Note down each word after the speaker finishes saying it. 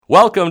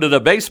Welcome to the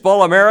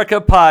Baseball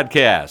America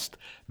podcast.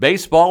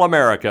 Baseball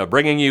America,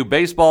 bringing you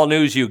baseball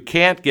news you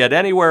can't get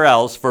anywhere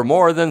else for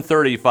more than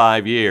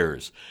 35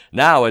 years.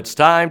 Now it's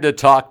time to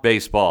talk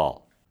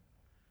baseball.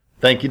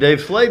 Thank you,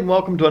 Dave Slade, and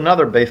welcome to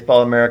another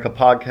Baseball America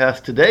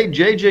podcast. Today,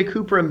 J.J.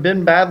 Cooper and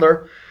Ben Badler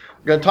are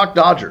going to talk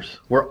Dodgers.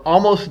 We're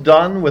almost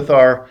done with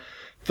our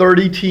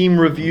 30-team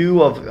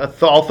review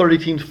of all 30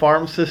 teams'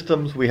 farm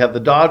systems. We have the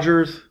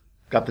Dodgers,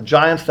 got the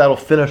Giants. That'll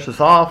finish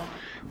us off.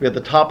 We have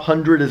the top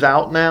 100 is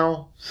out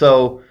now.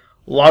 So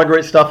a lot of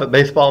great stuff at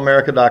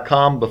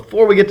baseballamerica.com.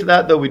 Before we get to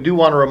that, though, we do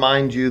want to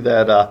remind you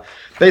that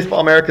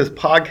Baseball America's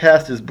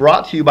podcast is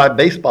brought to you by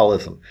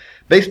Baseballism.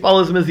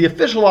 Baseballism is the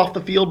official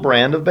off-the-field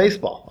brand of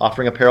baseball,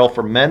 offering apparel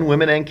for men,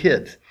 women, and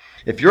kids.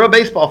 If you're a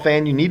baseball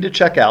fan, you need to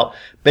check out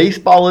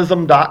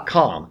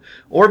baseballism.com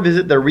or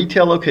visit their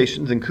retail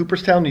locations in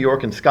Cooperstown, New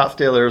York, and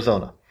Scottsdale,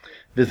 Arizona.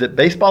 Visit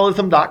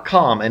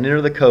baseballism.com and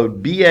enter the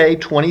code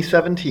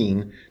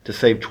BA2017 to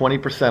save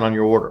 20% on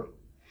your order.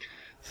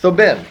 So,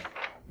 Ben,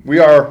 we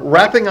are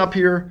wrapping up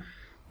here.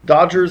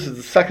 Dodgers is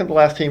the second to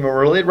last team, and we're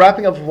really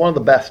wrapping up with one of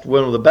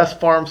the best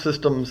farm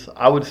systems,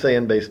 I would say,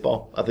 in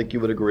baseball. I think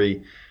you would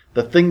agree.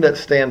 The thing that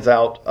stands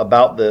out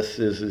about this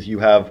is you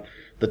have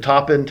the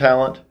top-end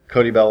talent,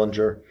 Cody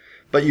Bellinger,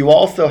 but you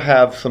also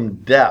have some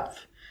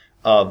depth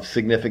of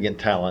significant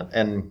talent,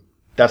 and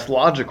that's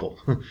logical.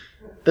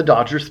 The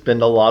Dodgers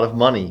spend a lot of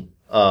money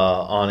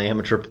on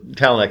amateur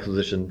talent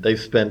acquisition. They've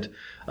spent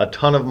a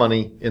ton of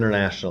money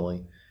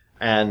internationally,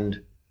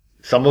 and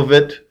some of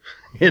it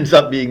ends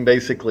up being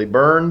basically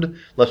burned.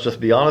 Let's just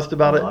be honest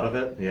about it. A lot of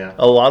it, yeah.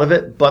 A lot of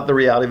it, but the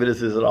reality of it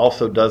is it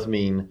also does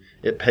mean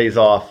it pays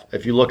off.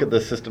 If you look at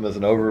this system as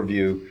an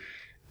overview,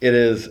 it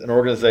is an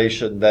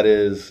organization that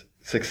is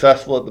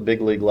successful at the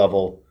big league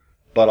level,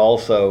 but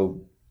also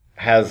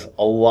has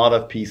a lot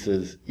of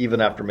pieces, even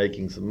after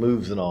making some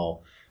moves and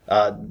all,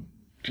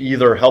 to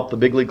either help the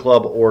big league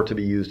club or to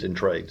be used in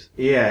trades.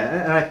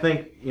 Yeah, and I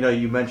think,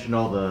 you mentioned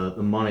all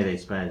the money they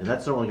spent, and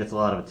that certainly gets a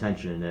lot of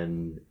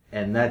attention,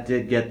 and that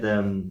did get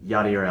them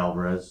Yadier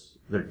Alvarez,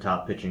 their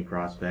top pitching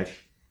prospect.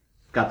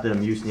 Got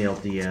them Yusniel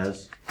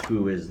Diaz,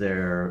 who is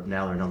their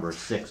number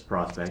 6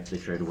 prospect. They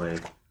trade away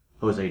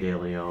Jose De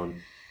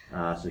Leon,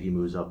 so he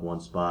moves up one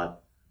spot.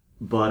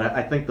 But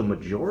I think the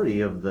majority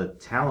of the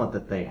talent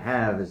that they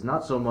have is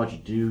not so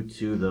much due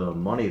to the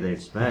money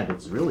they've spent.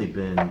 It's really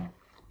been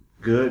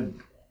good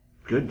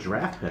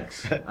draft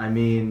picks. I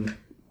mean,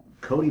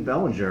 Cody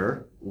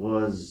Bellinger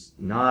was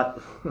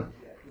not...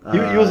 He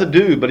was a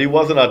dude, but he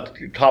wasn't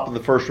a top of the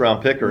first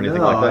round pick or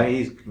anything like that.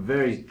 He's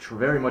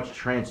very much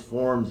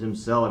transformed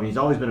himself. I mean, he's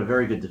always been a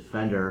very good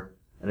defender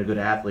and a good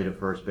athlete at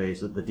first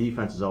base. The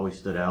defense has always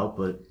stood out,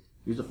 but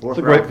he was a fourth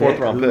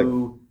round pick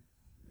who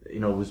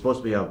was supposed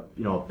to be a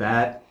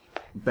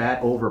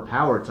bat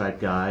overpower type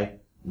guy.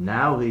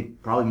 Now he's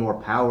probably more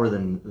power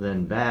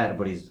than bat,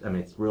 but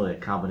it's really a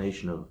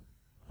combination of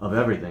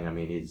everything. I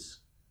mean, he's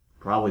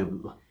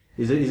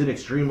an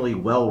extremely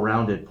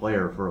well-rounded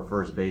player for a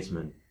first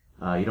baseman.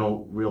 You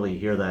don't really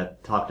hear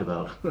that talked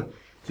about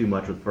too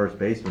much with first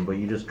baseman, but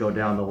you just go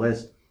down the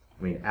list.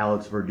 I mean,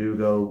 Alex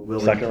Verdugo,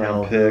 Willie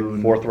second-round pick,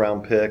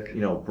 fourth-round pick.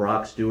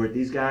 Brock Stewart.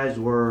 These guys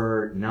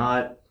were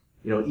not,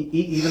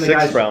 even the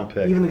sixth-round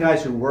pick. Even the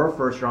guys who were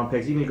first-round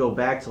picks. Even you go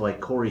back to like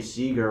Corey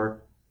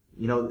Seager.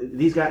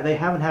 These guys, they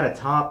haven't had a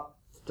top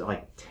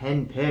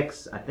 10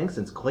 picks, I think,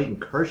 since Clayton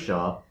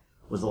Kershaw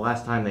was the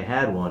last time they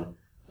had one.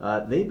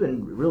 They've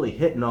been really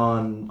hitting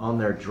on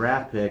their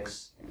draft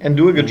picks. And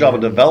do a good job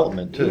of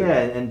development, too. Yeah,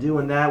 and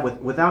doing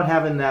that without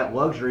having that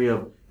luxury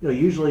of,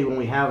 usually when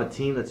we have a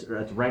team that's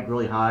ranked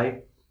really high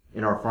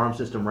in our farm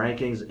system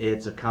rankings,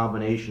 it's a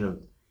combination of,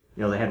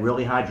 they had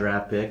really high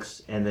draft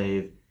picks and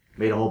they've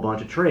made a whole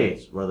bunch of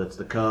trades, whether it's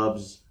the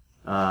Cubs,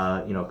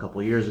 a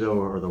couple of years ago,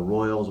 or the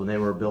Royals when they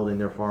were building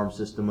their farm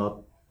system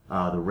up.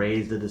 The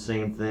Rays did the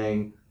same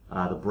thing.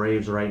 The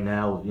Braves right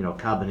now,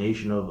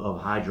 combination of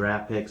high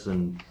draft picks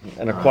and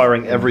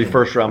acquiring every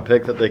first-round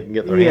pick that they can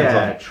get their hands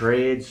on. Yeah,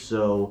 trades.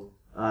 So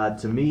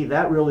to me,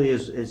 that really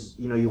is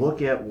you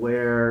look at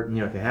where,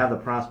 if you have the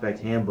prospect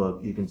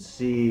handbook, you can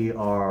see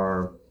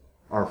our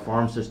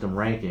farm system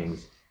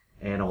rankings,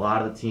 and a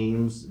lot of the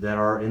teams that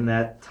are in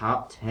that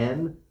top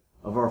 10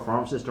 of our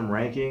farm system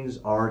rankings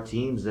are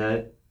teams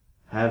that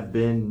have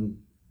been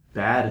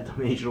bad at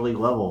the major league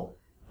level.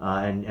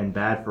 And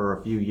bad for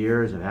a few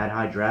years, have had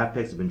high draft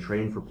picks, have been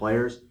trading for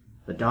players.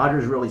 The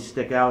Dodgers really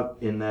stick out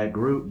in that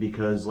group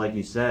because, like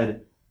you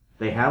said,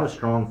 they have a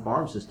strong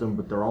farm system,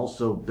 but they're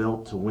also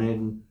built to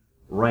win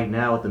right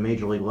now at the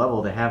major league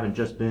level. They haven't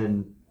just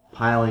been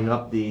piling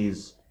up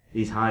these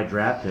high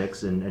draft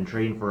picks and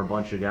trading for a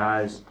bunch of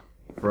guys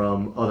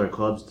from other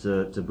clubs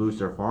to boost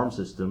their farm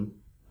system.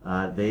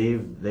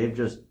 They've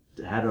just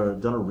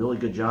done a really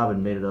good job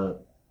and made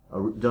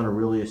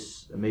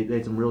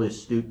some really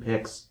astute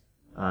picks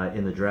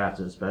in the draft,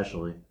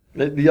 especially.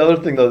 The other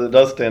thing, though, that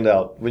does stand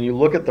out, when you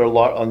look at their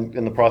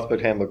in the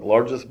prospect handbook,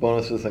 largest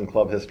bonuses in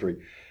club history,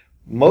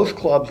 most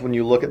clubs, when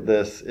you look at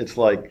this, it's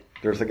like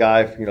there's a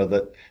guy,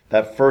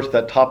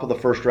 that top of the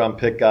first round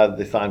pick guy that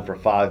they signed for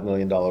 $5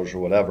 million or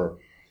whatever.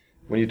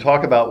 when you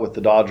talk about with the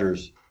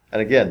Dodgers,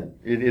 and again,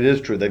 it is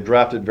true, they've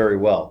drafted very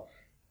well.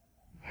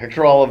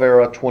 Hector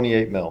Oliveira,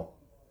 28 mil.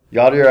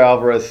 Yadier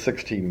Alvarez,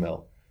 16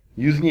 mil.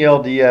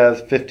 Yusniel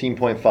Diaz,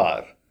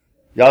 15.5.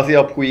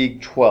 Yasiel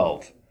Puig,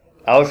 12.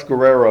 Alex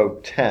Guerrero,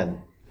 10.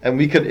 And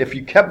we could, if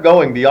you kept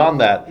going beyond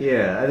that.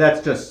 Yeah,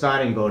 that's just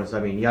signing bonus. I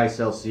mean,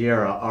 Yaisel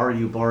Sierra,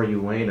 Aryu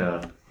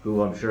Baruena,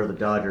 who I'm sure the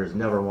Dodgers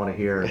never want to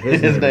hear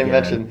his name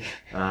mentioned.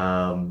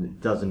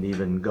 Doesn't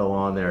even go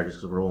on there just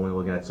because we're only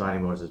looking at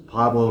signing bonuses.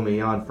 Pablo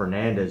Millan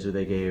Fernandez, who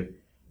they gave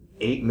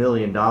 $8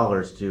 million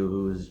to,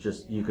 who's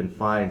just, you can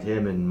find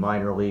him in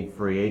minor league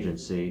free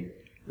agency.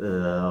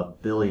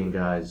 Billion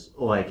guys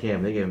like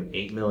him, they gave him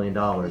 $8 million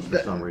for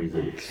some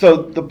reason.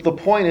 So the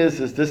point is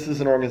this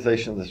is an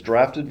organization that's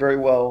drafted very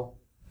well,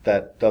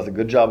 that does a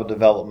good job of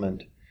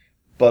development,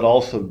 but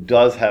also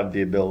does have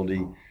the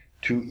ability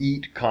to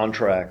eat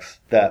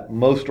contracts that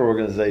most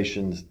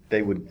organizations,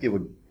 it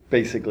would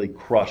basically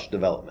crush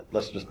development.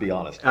 Let's just be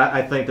honest.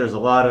 I think there's a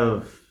lot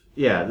of,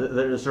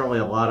 there's certainly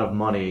a lot of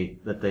money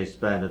that they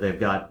spend that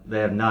they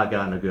have not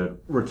gotten a good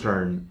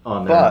return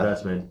on their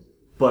investment.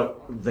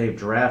 But they've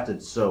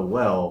drafted so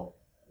well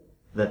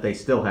that they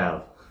still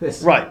have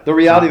this. Right. The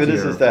reality of it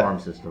is that farm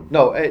system.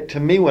 No, to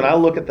me, when I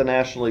look at the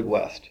National League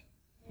West,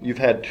 you've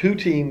had two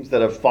teams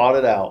that have fought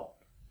it out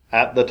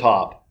at the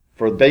top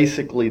for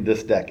basically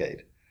this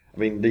decade. I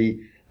mean, the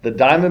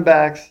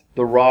Diamondbacks,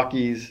 the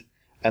Rockies,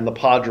 and the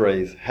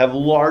Padres have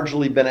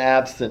largely been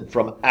absent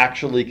from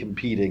actually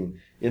competing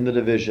in the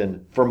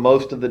division for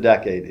most of the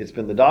decade. It's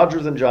been the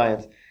Dodgers and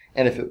Giants.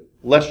 And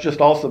let's just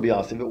also be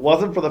honest, if it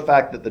wasn't for the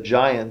fact that the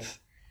Giants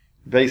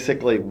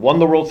basically won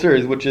the World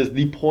Series, which is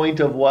the point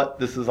of what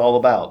this is all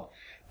about.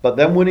 But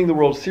them winning the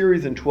World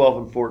Series in 12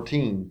 and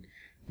 14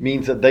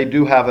 means that they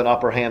do have an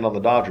upper hand on the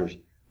Dodgers.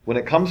 When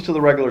it comes to the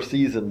regular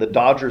season, the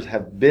Dodgers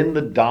have been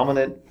the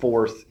dominant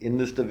force in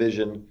this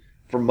division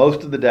for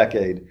most of the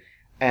decade.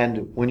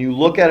 And when you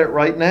look at it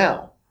right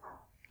now,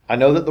 I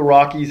know that the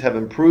Rockies have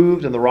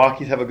improved and the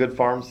Rockies have a good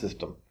farm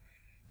system.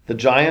 The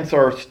Giants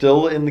are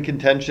still in the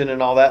contention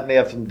and all that, and they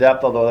have some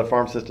depth, although their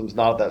farm system's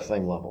not at that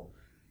same level.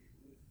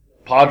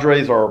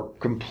 Padres are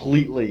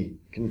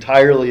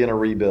entirely in a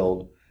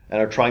rebuild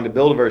and are trying to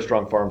build a very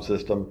strong farm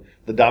system.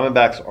 The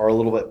Diamondbacks are a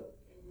little bit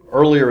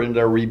earlier in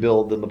their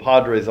rebuild than the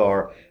Padres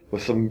are,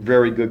 with some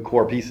very good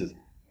core pieces.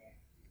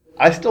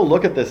 I still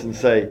look at this and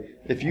say,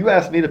 if you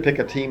ask me to pick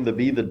a team to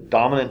be the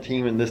dominant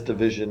team in this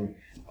division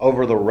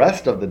over the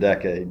rest of the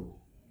decade,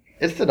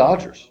 it's the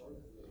Dodgers.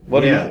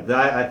 What do you think?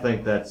 I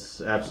think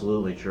that's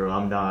absolutely true.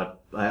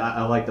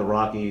 I like the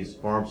Rockies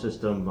farm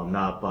system. I'm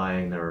not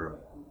buying their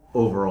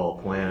overall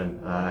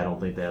plan. I don't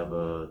think they have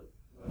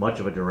much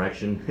of a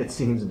direction, it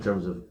seems, in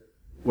terms of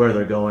where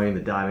they're going.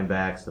 The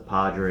Diamondbacks, the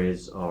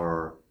Padres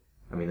the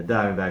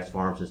Diamondbacks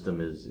farm system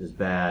is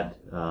bad.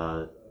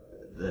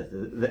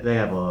 They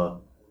have a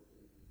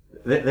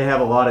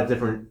lot of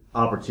different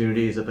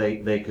opportunities that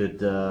they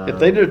could. If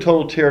they did a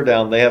total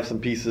teardown, they have some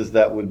pieces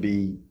that would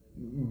be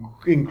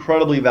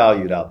incredibly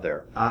valued out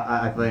there.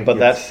 I think. But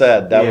that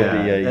said, that would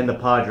be and the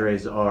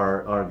Padres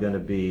are going to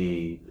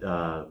be.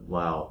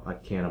 Wow, I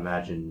can't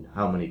imagine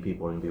how many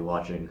people are going to be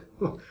watching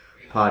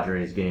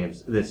Padres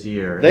games this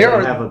year. They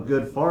have a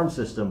good farm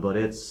system, but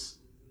it's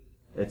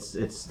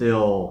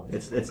still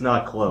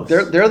not close.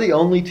 They're the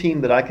only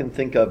team that I can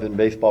think of in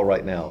baseball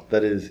right now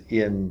that is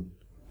in.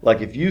 Like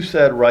if you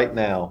said right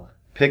now,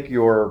 pick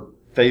your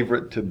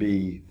favorite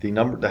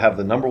to have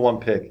the number one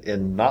pick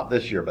in not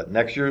this year but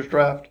next year's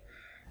draft,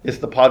 it's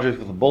the Padres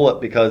with a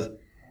bullet, because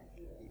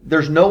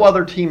there's no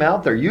other team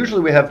out there. Usually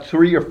we have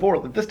 3 or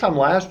 4. This time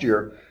last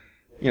year,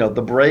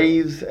 the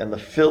Braves and the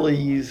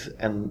Phillies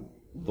and,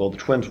 well, the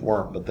Twins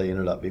weren't, but they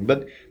ended up being.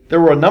 But there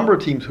were a number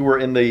of teams who were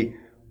in the,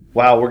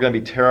 wow, we're going to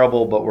be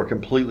terrible, but we're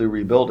completely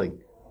rebuilding.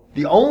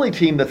 The only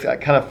team that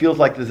kind of feels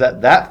like is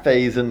at that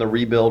phase in the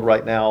rebuild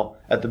right now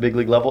at the big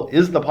league level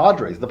is the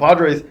Padres. The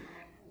Padres,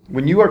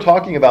 when you are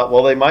talking about,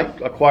 well, they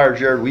might acquire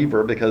Jared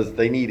Weaver because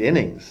they need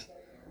innings.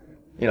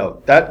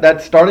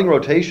 That starting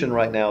rotation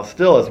right now,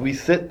 still,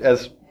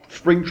 as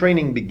spring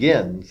training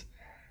begins,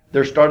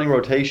 their starting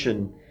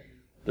rotation,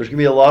 there's going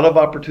to be a lot of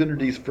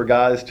opportunities for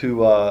guys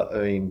to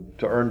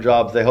earn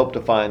jobs. They hope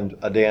to find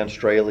a Dan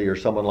Straley or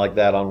someone like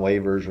that on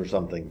waivers or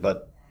something.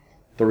 But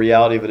the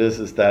reality of it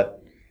is that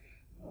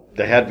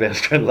they had Van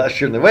Strand last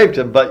year and they waived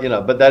him, but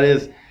that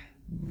is,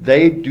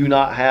 they do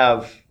not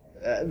have,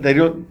 they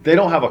don't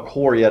have a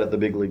core yet at the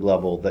big league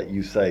level that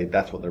you say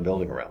that's what they're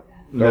building around.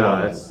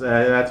 That's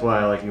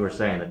why, like you were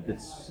saying, that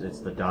it's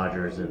the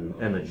Dodgers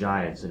and the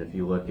Giants, and if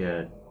you look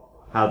at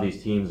how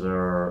these teams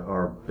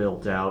are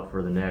built out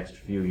for the next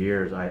few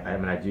years,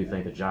 I do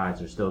think the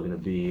Giants are still going to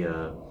be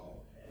a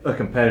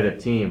competitive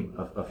team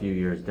a few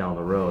years down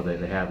the road.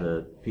 They have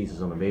the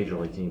pieces on the major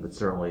league team, but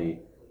certainly,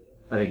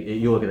 I think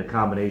you look at the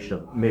combination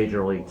of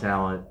major league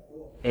talent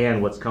and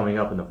what's coming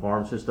up in the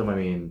farm system. I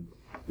mean,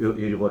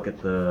 you look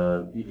at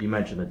you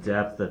mentioned the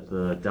depth that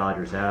the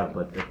Dodgers have,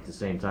 but at the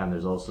same time,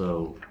 there's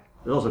also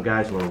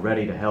guys who are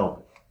ready to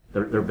help.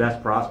 Their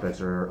best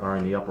prospects are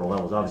in the upper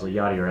levels. Obviously,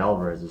 Yadier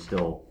Alvarez is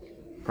still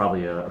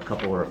probably a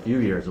couple or a few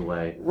years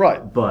away.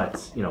 Right.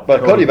 But,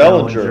 Cody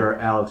Bellinger,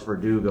 Alex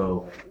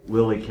Verdugo,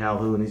 Willie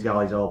Calhoun, these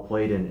guys all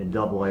played in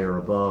Double A or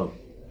above.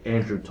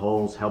 Andrew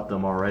Tolles helped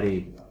them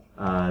already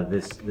not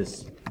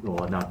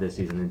this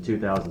season, in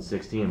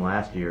 2016,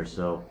 last year.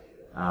 So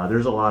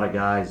there's a lot of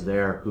guys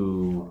there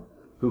who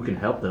can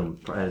help them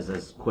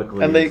as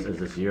quickly as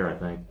this year, I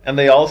think. And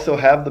they also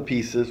have the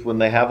pieces when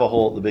they have a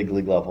hole at the big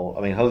league level.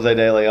 I mean, Jose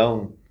De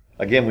Leon,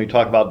 again, we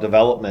talk about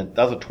development.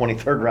 That was a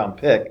 23rd round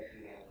pick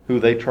who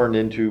they turned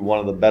into one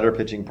of the better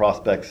pitching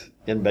prospects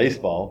in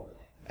baseball.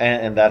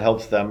 And that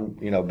helps them,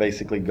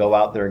 basically go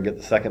out there and get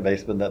the second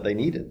baseman that they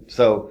needed.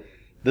 So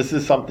this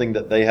is something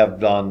that they have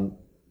done.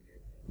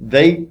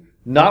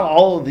 Not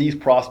all of these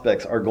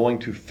prospects are going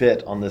to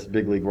fit on this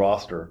big league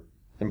roster,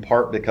 in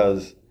part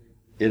because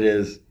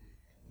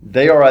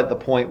they are at the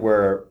point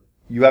where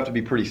you have to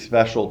be pretty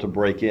special to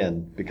break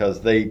in,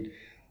 because they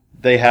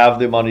have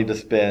the money to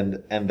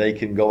spend and they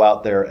can go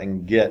out there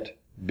and get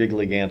big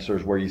league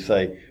answers where you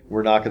say,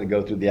 we're not going to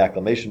go through the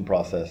acclimation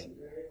process.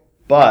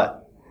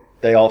 But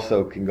they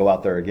also can go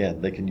out there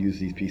again. They can use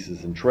these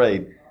pieces in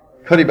trade.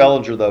 Cody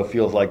Bellinger, though,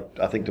 feels like,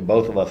 I think to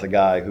both of us, a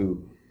guy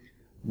who,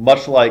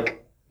 much like,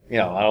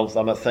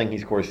 I'm not saying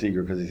he's Corey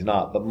Seager because he's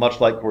not, but much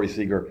like Corey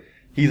Seager,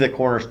 he's a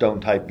cornerstone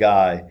type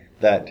guy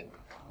that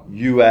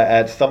you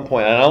at some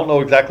point, and I don't know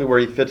exactly where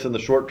he fits in the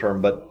short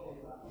term, but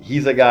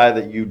he's a guy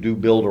that you do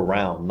build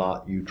around,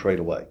 not you trade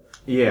away.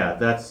 Yeah,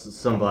 that's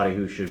somebody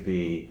who should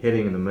be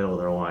hitting in the middle of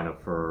their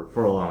lineup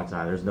for a long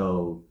time. There's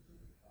no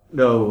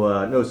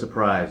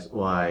surprise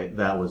why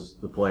that was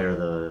the player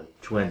the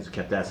Twins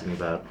kept asking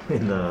about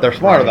in the They're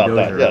smart about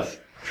that, yes.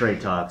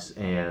 Trade talks,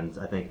 and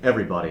I think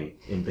everybody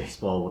in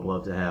baseball would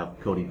love to have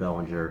Cody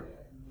Bellinger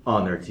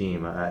on their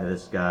team.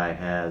 This guy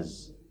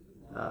has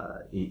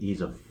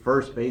he's a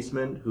first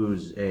baseman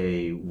who's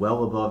a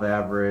well above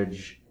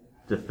average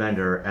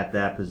defender at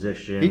that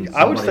position.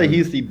 I would say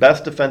he's the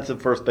best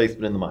defensive first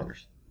baseman in the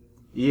minors.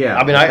 Yeah.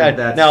 I mean,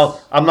 now,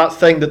 I'm not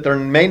saying that there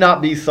may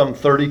not be some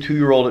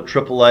 32-year-old at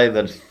AAA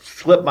that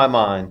slipped my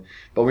mind,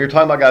 but when you're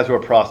talking about guys who are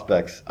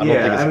prospects, I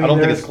don't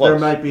think it's close. There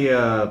might be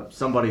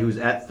somebody who's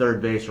at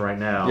third base right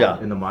now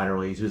in the minor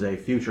leagues who's a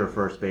future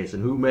first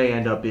baseman who may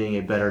end up being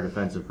a better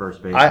defensive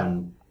first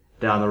baseman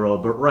down the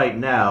road. But right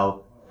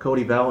now,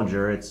 Cody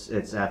Bellinger, it's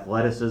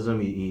athleticism.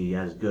 He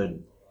has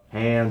good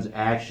hands,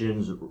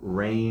 actions,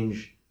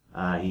 range.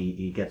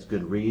 He gets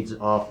good reads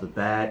off the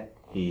bat.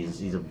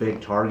 He's a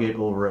big target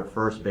over at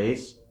first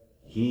base.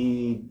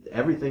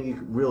 Everything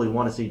you really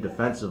want to see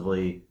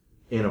defensively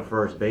in a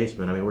first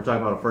baseman. I mean, we're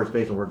talking about a first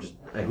baseman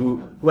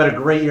who had a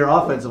great year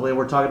offensively, and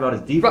we're talking about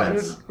his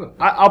defense. Right.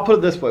 I'll put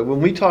it this way. When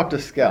we talk to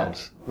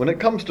scouts, when it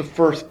comes to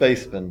first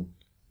baseman,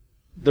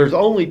 there's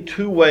only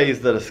two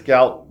ways that a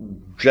scout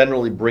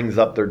generally brings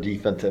up their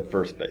defense at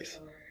first base.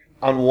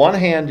 On one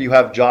hand, you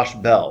have Josh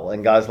Bell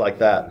and guys like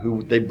that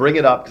who they bring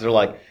it up because they're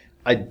like,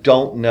 I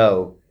don't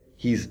know.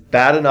 He's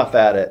bad enough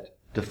at it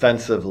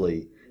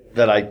defensively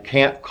that I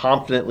can't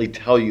confidently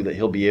tell you that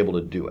he'll be able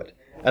to do it.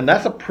 And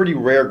that's a pretty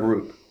rare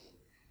group.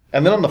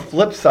 And then on the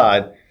flip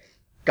side,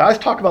 guys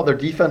talk about their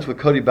defense with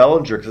Cody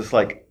Bellinger because it's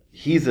like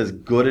he's as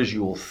good as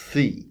you will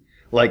see.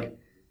 Like,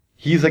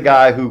 he's a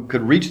guy who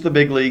could reach the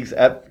big leagues.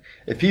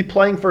 If he's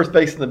playing first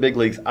base in the big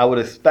leagues, I would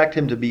expect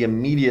him to be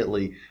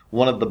immediately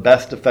one of the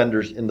best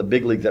defenders in the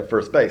big leagues at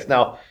first base.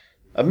 Now,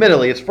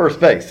 admittedly, it's first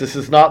base. This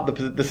is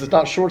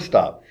not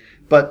shortstop.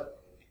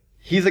 But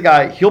he's a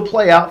guy, he'll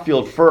play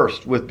outfield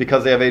first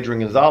because they have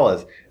Adrian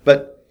Gonzalez.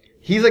 But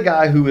he's a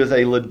guy who is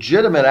a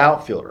legitimate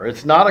outfielder.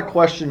 It's not a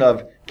question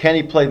of can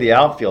he play the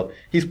outfield.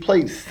 He's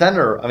played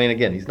center. I mean,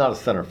 again, he's not a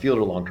center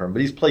fielder long term,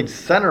 but he's played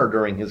center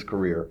during his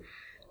career.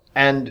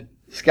 And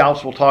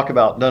scouts will talk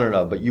about,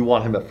 no, but you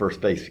want him at first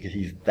base because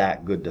he's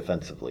that good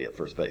defensively at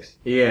first base.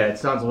 Yeah, it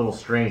sounds a little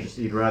strange.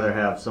 You'd rather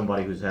have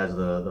somebody who has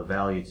the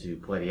value to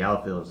play the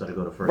outfield instead of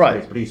go to first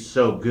base, but he's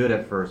so good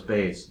at first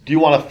base. Do you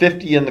want a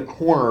 50 in the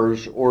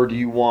corners or do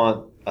you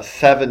want a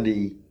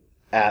 70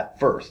 at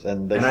first?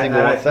 And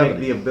I think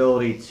the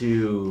ability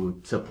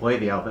to play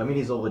the outfield, I mean,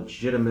 he's a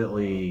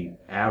legitimately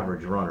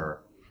average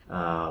runner,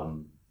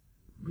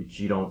 which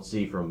you don't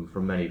see from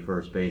many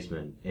first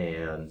basemen.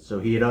 And so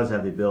he does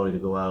have the ability to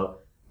go out,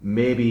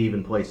 maybe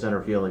even play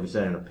center field, like you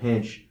said, in a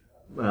pinch,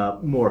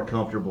 more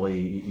comfortably.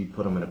 You'd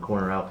put him in a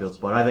corner outfield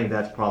spot. I think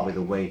that's probably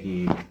the way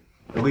he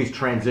at least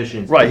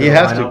transitions. Right, he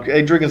has to.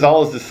 Adrian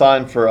Gonzalez is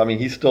signed for,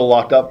 he's still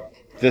locked up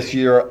this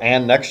year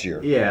and next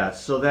year. Yeah,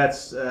 so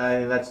that's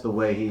the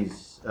way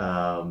he's,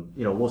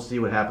 we'll see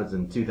what happens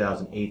in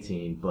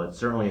 2018, but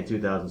certainly in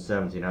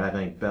 2017, I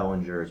think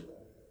Bellinger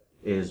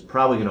is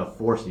probably going to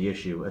force the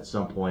issue at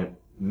some point,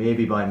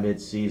 maybe by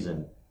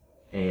mid-season.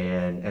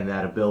 And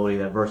that ability,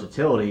 that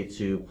versatility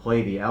to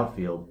play the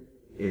outfield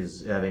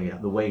is, I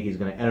think, the way he's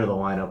going to enter the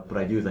lineup. But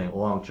I do think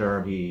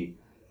long-term he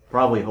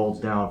probably holds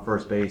down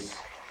first base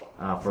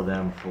for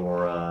them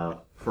for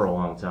a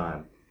long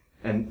time.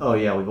 And,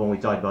 we've only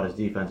talked about his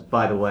defense.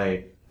 By the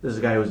way, this is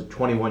a guy who was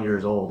 21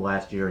 years old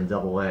last year in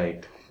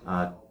Double-A,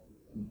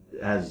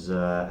 has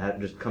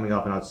just coming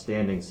off an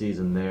outstanding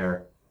season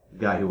there. a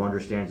guy who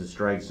understands the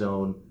strike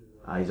zone.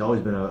 He's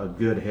always been a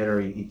good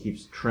hitter. He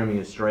keeps trimming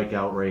his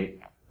strikeout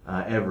rate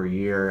every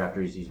year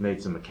after he's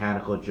made some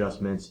mechanical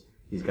adjustments.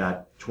 He's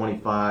got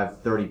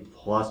 25, 30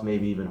 plus,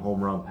 maybe even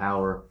home run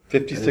power.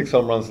 56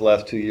 home runs the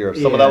last 2 years.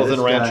 Some of that was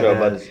in Rancho,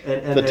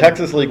 but the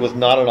Texas League was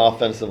not an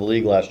offensive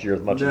league last year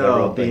as much as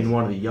everyone thinks. Being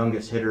one of the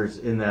youngest hitters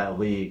in that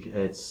league,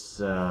 it's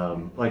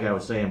like I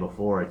was saying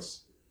before,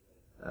 it's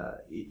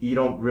you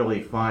don't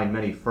really find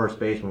many first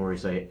basemen where you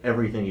say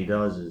everything he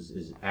does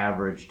is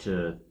average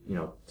to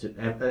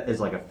is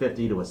like a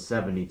 50 to a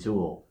 70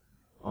 tool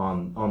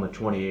on the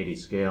 20/80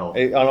 scale.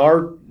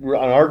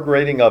 On our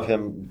grading of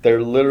him,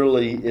 there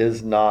literally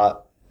is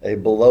not a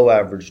below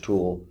average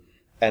tool,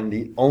 and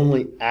the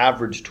only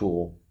average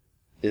tool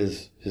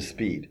is his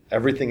speed.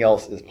 Everything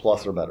else is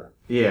plus or better.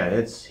 Yeah,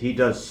 he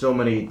does so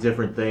many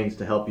different things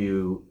to help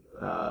you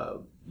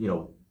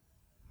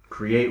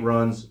create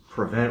runs,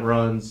 prevent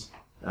runs.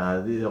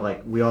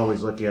 Like we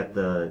always look at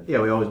we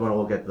always want to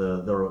look at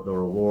the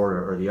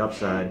reward or the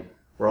upside.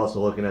 We're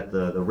also looking at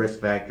the risk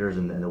factors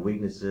and the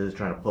weaknesses,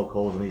 trying to poke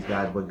holes in these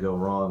guys, what go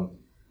wrong.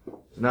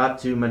 There's not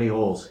too many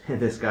holes in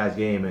this guy's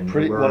game, and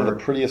one of the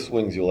prettiest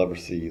swings you'll ever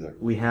see either.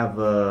 We have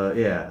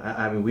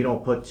I mean we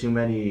don't put too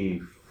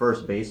many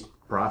first base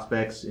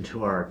prospects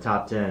into our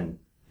top 10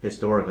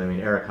 historically. I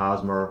mean Eric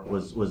Hosmer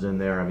was in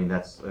there. I mean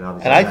that's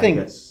obviously. And I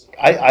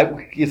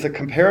think it's a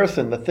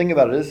comparison. The thing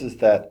about it is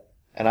that,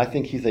 and I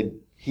think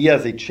he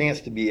has a chance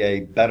to be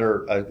a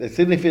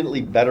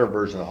significantly better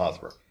version of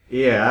Hosmer.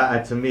 Yeah,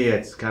 to me,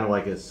 it's kind of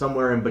like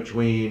somewhere in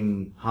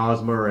between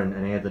Hosmer and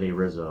Anthony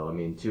Rizzo. I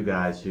mean, two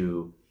guys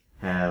who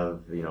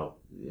have,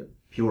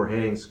 pure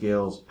hitting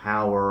skills,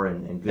 power,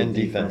 and good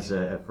defense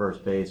at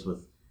first base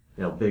with,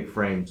 big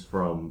frames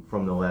from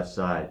the left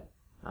side.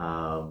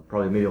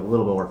 Probably maybe a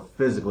little bit more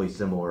physically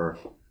similar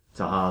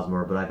to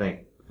Hosmer, but I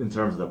think in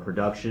terms of the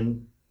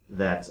production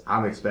that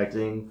I'm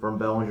expecting from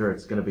Bellinger,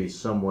 it's going to be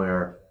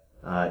somewhere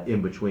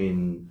in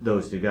between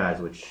those two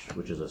guys,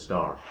 which is a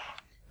star.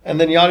 And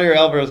then Yadier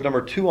Alvarez,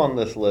 number 2 on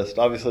this list.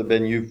 Obviously,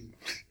 Ben,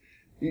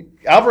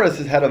 Alvarez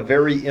has had a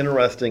very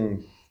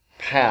interesting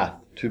path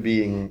to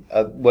being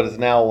what is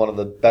now one of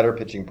the better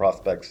pitching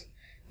prospects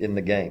in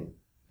the game,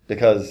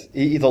 because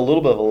he's a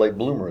little bit of a late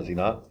bloomer, is he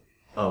not?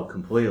 Oh,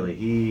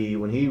 completely.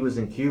 When he was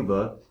in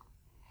Cuba,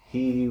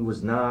 he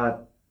was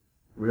not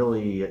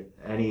really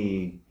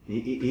any.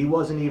 He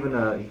wasn't even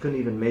he couldn't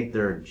even make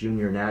their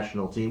junior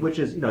national team, which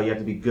is you have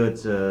to be good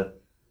to.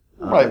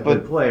 Right,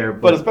 good player,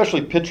 but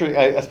especially on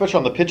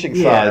the pitching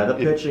side. Yeah, the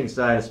pitching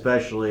side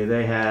especially.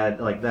 They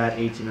had like that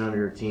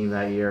 1800 team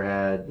that year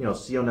had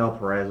Cionel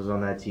Perez was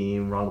on that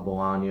team, Ronald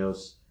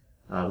Bolaños,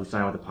 who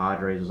signed with the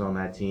Padres, was on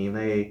that team.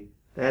 They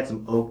had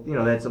some they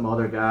had some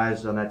other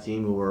guys on that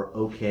team who were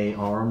okay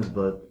arms,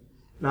 but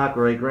not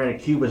great.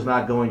 Granted, Cuba's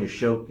not going to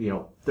show.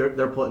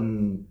 They're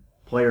putting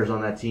players on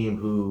that team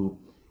who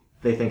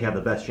they think have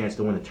the best chance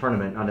to win the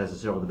tournament, not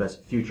necessarily the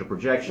best future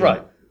projection.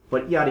 Right.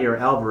 But Yadier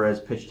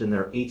Alvarez pitched in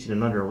their 18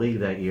 and under league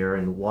that year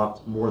and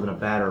walked more than a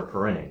batter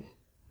per inning.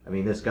 I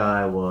mean, this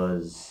guy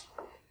was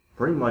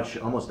pretty much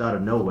almost out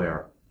of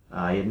nowhere.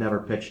 He had never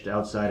pitched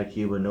outside of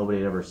Cuba. Nobody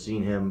had ever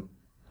seen him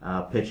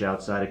pitch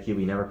outside of Cuba.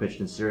 He never pitched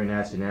in Serie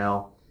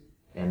Nacional.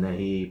 And then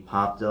he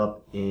popped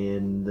up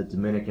in the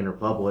Dominican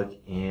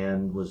Republic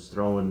and was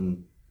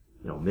throwing,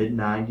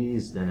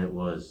 mid-90s. Then it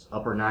was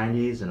upper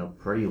 90s and a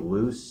pretty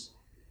loose,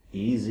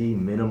 easy,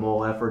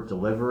 minimal effort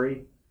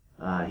delivery.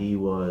 He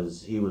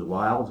was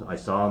wild. I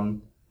saw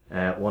him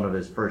at one of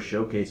his first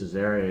showcases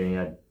there, and he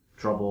had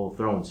trouble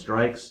throwing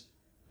strikes,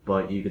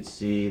 but you could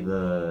see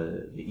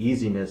the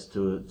easiness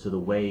to the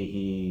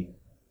way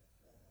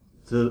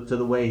to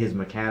the way his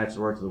mechanics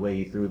worked, to the way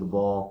he threw the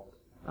ball,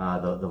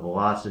 the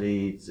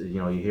velocity.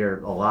 You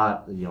hear a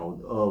lot.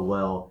 Oh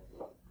well.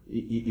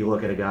 You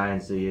look at a guy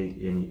and see,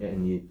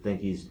 and you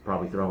think he's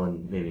probably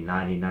throwing maybe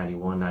 90,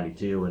 91,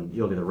 92, and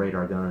you look at the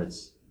radar gun, and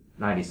it's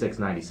 96,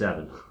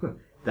 97.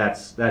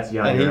 That's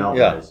Yadier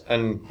Alvarez. Yeah,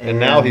 and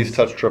now he's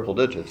touched triple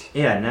digits.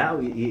 Yeah,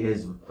 now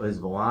his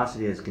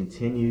velocity has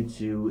continued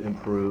to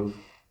improve,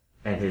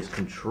 and his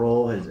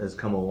control has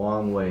come a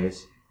long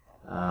ways.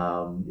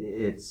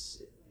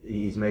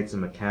 He's made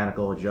some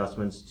mechanical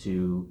adjustments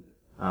to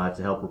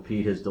help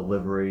repeat his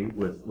delivery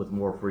with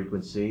more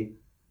frequency,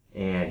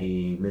 and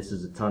he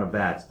misses a ton of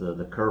bats.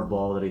 The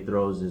curveball that he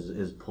throws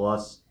is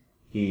plus.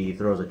 He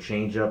throws a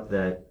changeup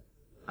that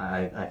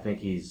I think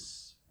he's.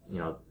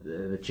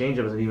 The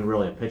changeup isn't even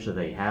really a pitch that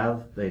they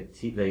have.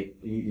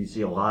 You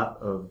see a lot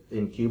of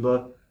in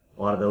Cuba.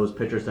 A lot of those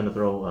pitchers tend to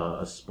throw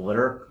a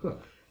splitter,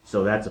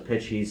 so that's a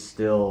pitch he's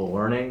still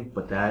learning.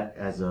 But that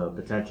has a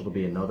potential to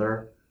be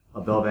another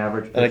above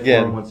average pitch. And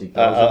again, for him once he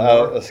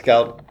throws a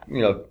scout,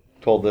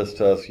 told this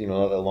to us,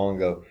 not that long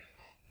ago.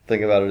 The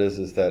thing about it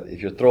is that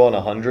if you're throwing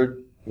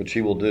 100, which he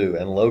will do,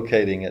 and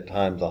locating at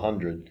times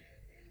 100,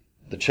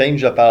 the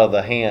changeup out of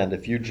the hand,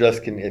 if you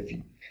just can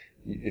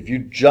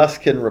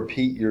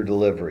repeat your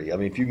delivery, I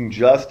mean, if you can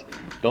just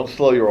don't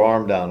slow your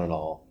arm down and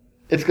all,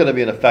 it's going to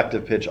be an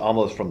effective pitch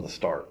almost from the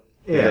start.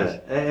 Yeah,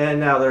 and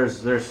now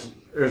there's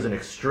an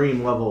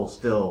extreme level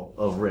still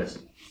of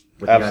risk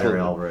with Yadier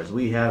Alvarez.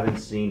 We haven't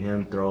seen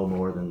him throw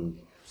more than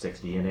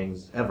 60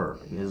 innings ever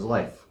in his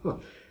life.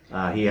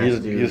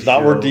 He's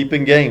not worth deep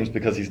in games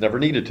because he's never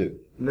needed to.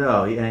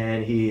 No,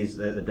 and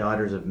the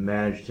Dodgers have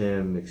managed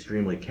him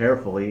extremely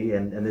carefully,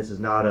 and this is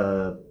not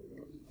a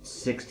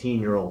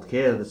 16-year-old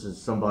kid. This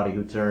is somebody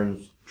who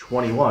turns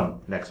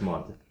 21 next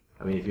month.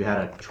 I mean, if you had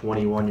a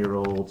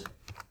 21-year-old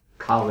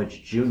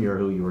college junior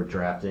who you were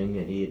drafting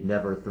and he had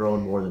never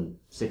thrown more than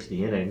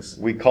 60 innings.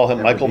 We call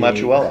him Michael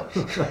Machuela.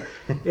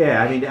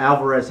 Yeah, I mean,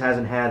 Alvarez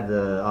hasn't had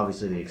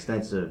obviously the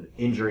extensive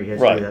injury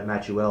history that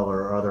Machuela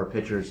or other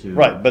pitchers who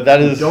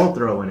don't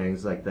throw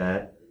innings like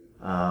that.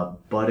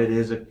 But it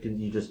is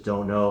you just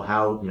don't know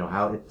how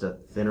it's a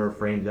thinner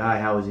framed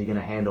guy. How is he going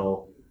to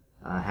handle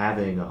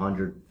having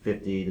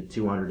 150 to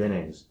 200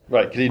 innings?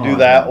 Right. Can he do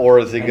that, or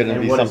is he going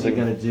to be what something?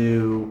 What is he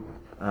going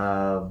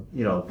to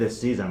do? This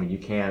season. I mean, you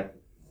can't.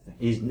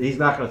 He's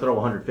not going to throw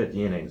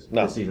 150 innings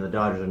this season. The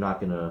Dodgers are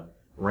not going to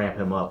ramp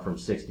him up from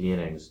 60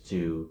 innings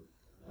to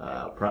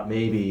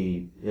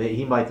maybe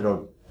he might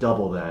throw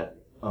double that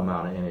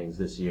amount of innings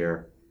this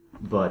year.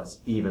 But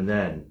even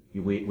then,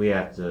 we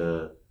have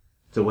to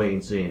wait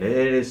and see. And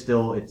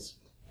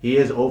he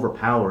is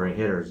overpowering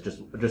hitters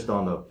just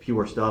on the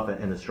pure stuff,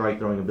 and the strike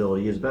throwing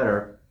ability is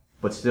better.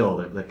 But still,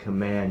 the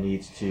command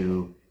needs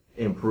to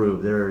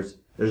improve. There's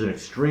an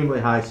extremely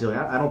high ceiling.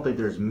 I don't think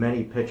there's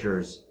many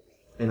pitchers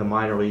in the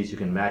minor leagues who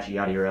can match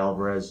Yadier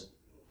Alvarez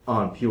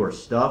on pure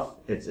stuff.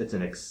 It's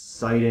an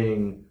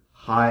exciting,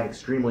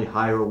 extremely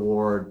high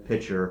reward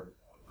pitcher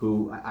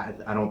who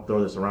I don't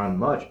throw this around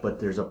much, but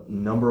there's a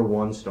number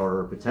one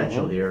starter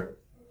potential here,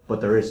 but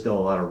there is still a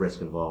lot of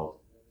risk involved.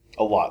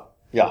 A lot,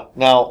 yeah.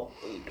 Now,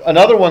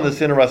 another one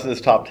that's interested in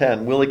this top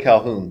 10, Willie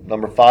Calhoun,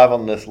 number 5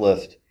 on this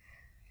list.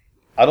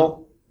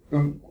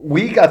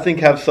 We, I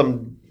think, have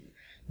some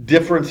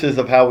differences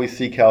of how we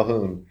see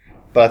Calhoun.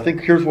 But I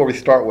think here's where we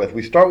start with.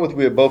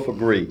 We both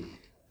agree.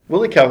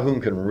 Willie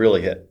Calhoun can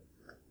really hit.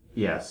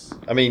 Yes.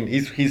 I mean,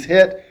 he's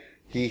hit.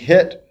 He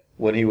hit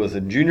when he was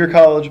in junior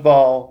college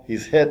ball.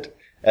 He's hit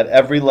at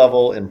every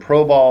level in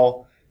pro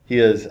ball. He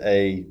is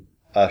a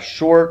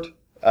short.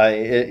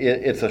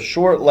 It's a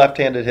short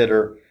left-handed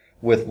hitter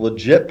with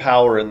legit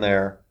power in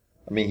there.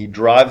 I mean, he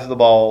drives the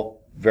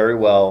ball very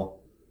well.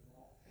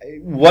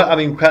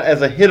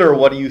 As a hitter,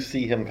 what do you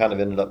see him kind of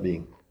ended up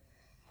being?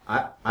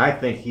 I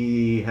think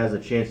he has a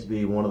chance to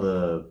be one of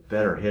the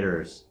better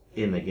hitters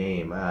in the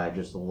game. I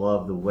just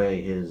love the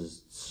way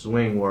his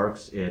swing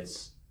works. You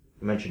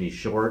mentioned he's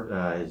short.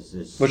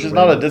 Which is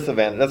not a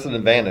disadvantage. That's an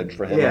advantage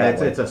for him. Yeah,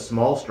 it's a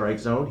small strike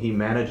zone. He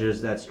manages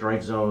that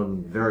strike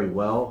zone very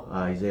well.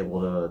 He's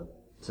able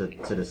to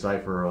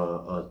decipher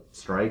a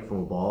strike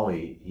from a ball.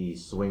 He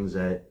swings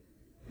at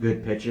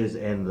good pitches,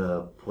 and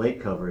the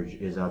plate coverage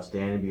is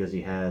outstanding because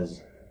he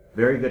has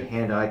very good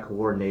hand-eye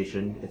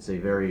coordination. It's a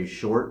very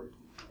short,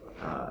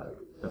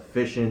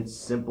 efficient,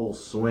 simple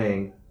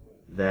swing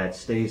that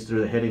stays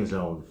through the hitting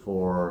zone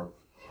for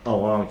a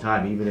long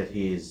time. Even if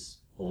he's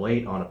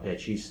late on a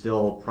pitch, he's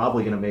still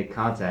probably going to make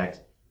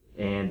contact,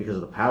 and because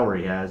of the power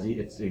he has, if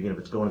it's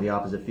going to the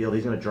opposite field,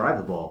 he's going to drive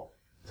the ball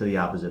to the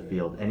opposite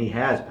field, and he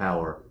has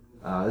power.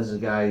 This is a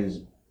guy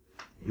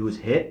who was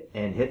hit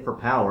for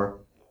power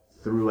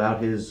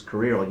throughout his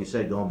career, like you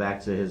said, going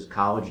back to his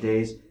college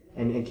days.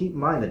 And keep in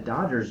mind, the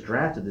Dodgers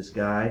drafted this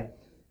guy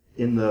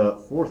in the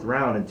 4th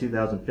round in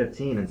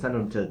 2015 and sent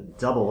him to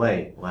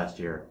Double-A last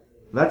year.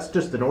 That's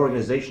just an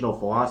organizational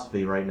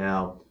philosophy right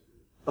now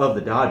of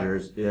the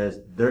Dodgers, is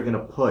they're going to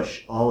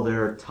push all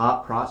their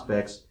top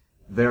prospects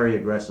very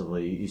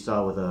aggressively. You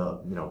saw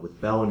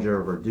with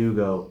Bellinger,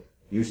 Verdugo,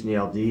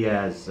 Yusniel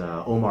Diaz,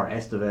 Omar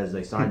Estevez,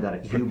 they signed out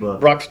of Cuba.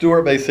 Brock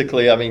Stewart,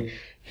 basically,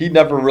 he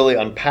never really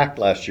unpacked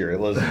last year. It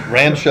was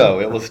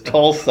Rancho, it was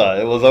Tulsa,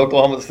 it was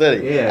Oklahoma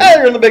City. Yeah,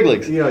 you're in the big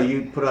leagues.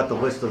 You put out the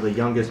list of the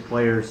youngest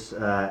players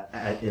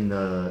at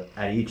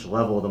each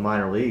level of the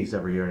minor leagues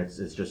every year, and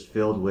it's just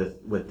filled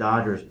with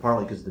Dodgers.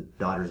 Partly because the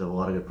Dodgers have a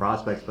lot of good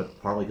prospects,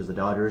 but partly because the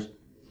Dodgers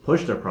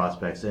push their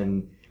prospects.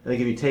 And I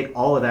think if you take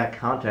all of that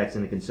context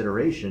into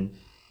consideration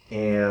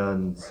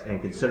and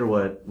consider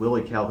what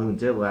Willie Calhoun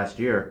did last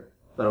year,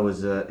 I thought it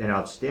was an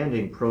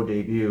outstanding pro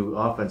debut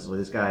offensively.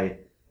 This guy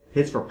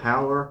hits for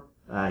power.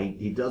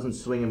 He doesn't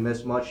swing and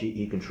miss much.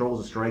 He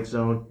controls the strike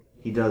zone.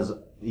 He does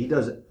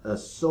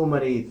so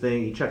many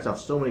things. He checks off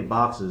so many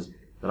boxes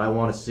that I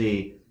want to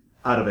see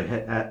as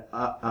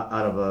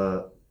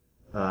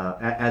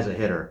a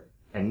hitter.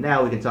 And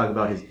now we can talk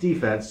about his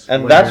defense.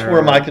 And that's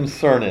where my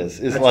concern is.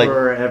 That's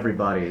where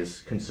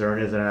everybody's concern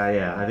is, and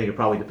I think it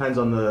probably depends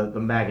on the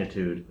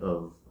magnitude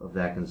of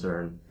that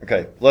concern.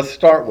 Okay, let's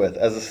start with,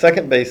 as a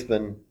second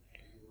baseman,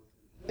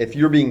 if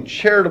you're being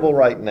charitable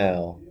right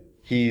now,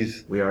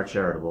 we are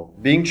charitable.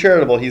 Being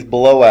charitable, he's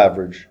below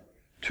average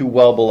to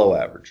well below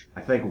average. I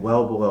think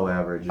well below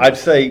average. I'd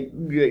say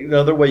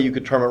another way you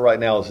could term it right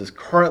now is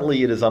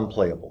currently it is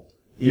unplayable.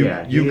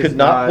 You could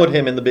not put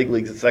him in the big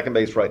leagues at second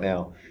base right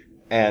now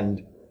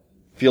and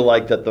feel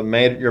like that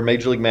your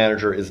major league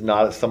manager is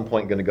not at some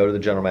point going to go to the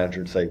general manager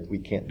and say, we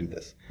can't do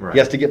this. Right. He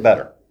has to get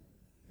better.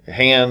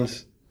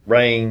 Hands,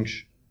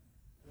 range,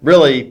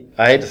 really,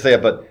 I hate to say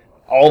it, but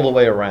all the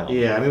way around.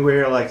 Yeah, I mean,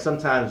 we're like,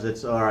 sometimes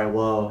it's, all right,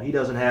 well, he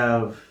doesn't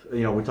have,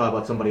 we talk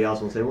about somebody else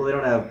and we'll say, well, they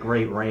don't have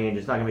great range.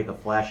 It's not going to make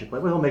the flashy play,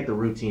 but he'll make the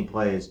routine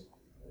plays.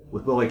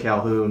 With Willie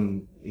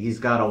Calhoun, he's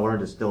got to learn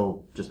to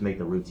still just make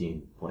the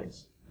routine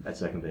plays at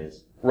second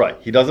base. Right.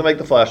 He doesn't make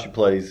the flashy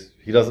plays.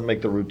 He doesn't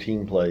make the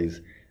routine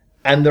plays.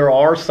 And there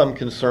are some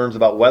concerns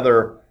about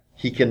whether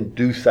he can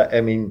do so.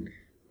 I mean,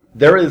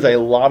 there is a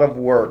lot of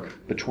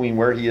work between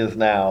where he is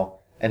now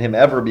and him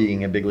ever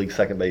being a big league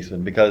second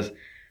baseman, because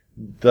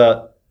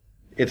the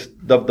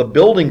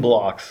building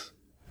blocks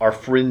are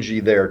fringy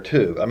there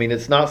too. I mean,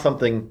 it's not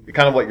something,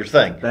 kind of what you're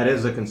saying. That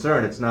is a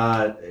concern. It's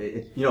not,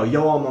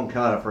 Yoel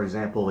Moncada, for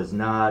example, he's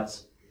not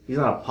he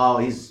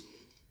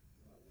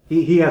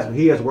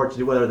has work to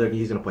do, whether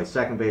he's going to play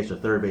second base or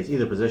third base,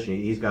 either position.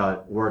 He's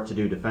got work to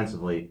do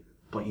defensively.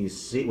 But you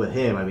see with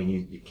him, I mean,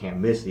 you can't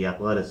miss the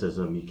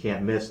athleticism. You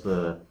can't miss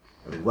the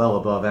well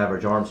above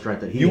average arm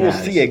strength that he has. You will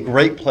see a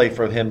great play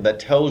from him that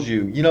tells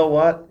you, you know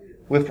what?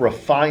 With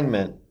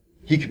refinement,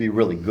 he could be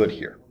really good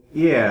here.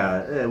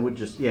 Yeah, it would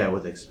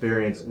with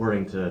experience,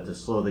 learning to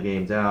slow the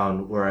game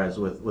down. Whereas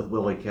with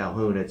Willie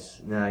Calhoun,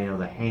 it's now,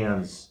 the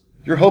hands.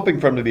 You're hoping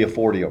for him to be a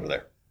 40 over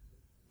there.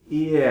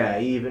 Yeah,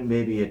 even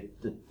maybe a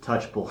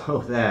touch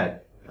below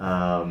that.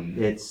 I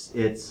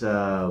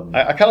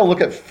kind of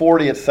look at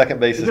 40 at second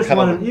base as you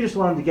just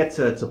want him to get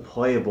to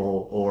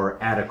playable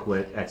or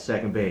adequate at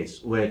second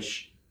base,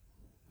 which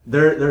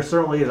there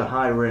certainly is a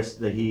high risk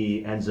that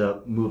he ends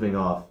up moving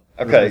off.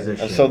 Okay,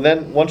 and so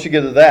then once you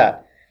get to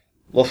that,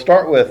 we'll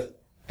start with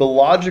the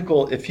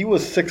logical. If he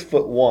was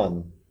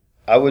 6'1",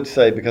 I would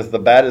say, because the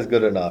bat is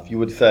good enough, you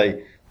would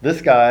say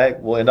this guy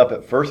will end up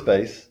at first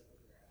base,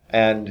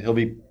 and he'll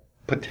be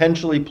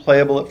potentially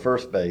playable at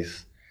first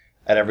base,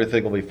 and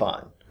everything will be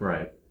fine.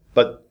 Right.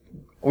 But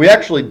we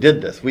actually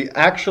did this. We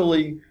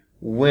actually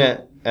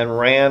went and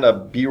ran a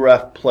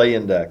BREF play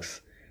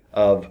index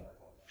of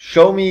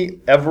show me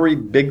every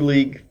big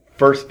league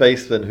first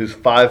baseman who's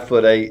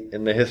 5'8"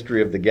 in the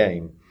history of the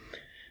game.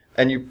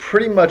 And you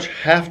pretty much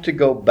have to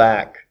go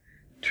back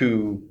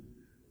to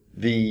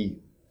the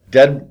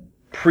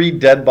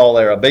pre-dead ball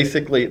era,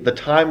 basically the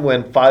time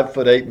when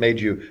 5'8" made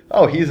you,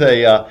 he's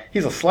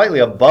a slightly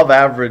above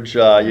average,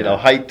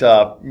 height.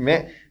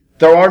 Man,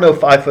 there are no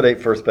 5'8"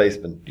 first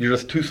basemen. You're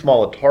just too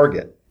small a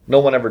target.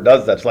 No one ever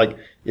does that. It's like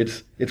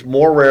it's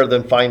more rare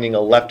than finding a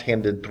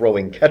left-handed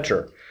throwing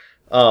catcher.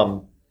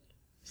 So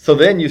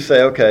then you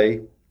say,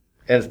 okay,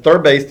 and it's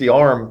third base, the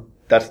arm,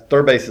 that's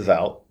third base is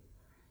out.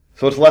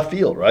 So it's left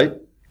field, right?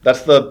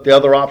 That's the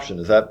other option.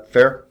 Is that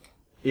fair?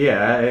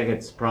 Yeah, I think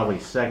it's probably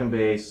second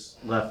base,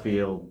 left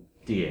field,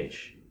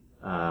 DH.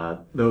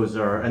 Those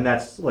are, and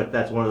that's one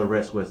of the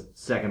risks with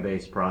second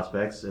base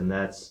prospects, and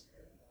that's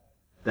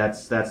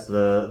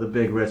the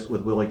big risk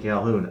with Willie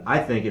Calhoun. I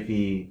think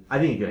he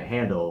can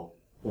handle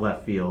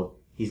left field.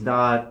 He's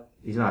not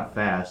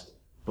fast,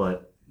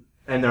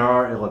 and there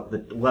are the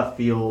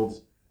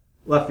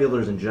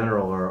leftfielders in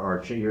general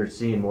are you're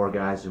seeing more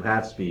guys who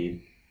have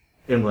speed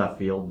in left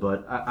field,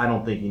 but I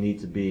don't think you need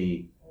to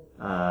be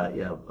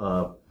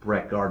a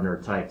Brett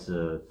Gardner type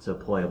to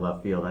play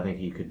left field. I think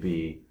he could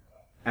be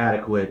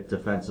adequate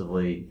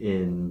defensively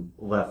in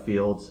left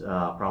field,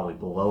 probably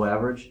below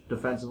average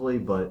defensively,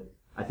 but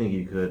I think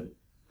you could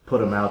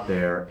put him out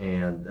there,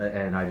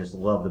 and I just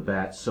love the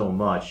bat so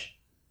much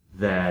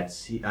that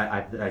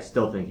I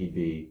still think he'd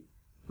be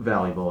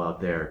valuable out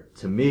there.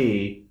 To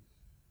me,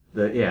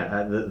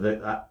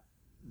 the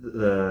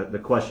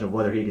question of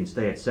whether he can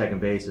stay at second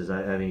base is,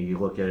 I think you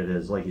look at it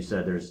as, like you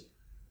said,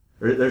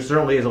 there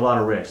certainly is a lot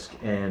of risk,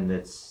 and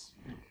it's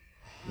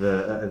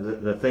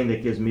the thing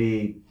that gives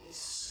me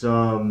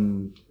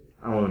some,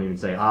 I won't even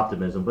say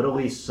optimism, but at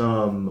least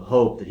some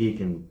hope that he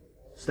can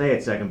stay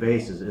at second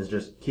base is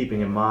just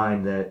keeping in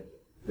mind that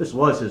this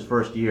was his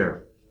first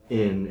year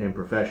in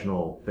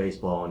professional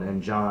baseball,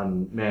 and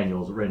John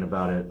Manuel's written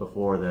about it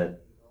before, that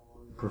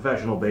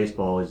professional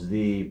baseball is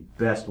the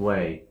best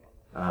way,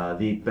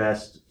 the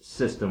best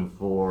system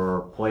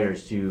for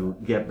players to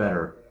get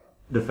better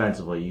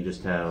defensively. You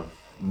just have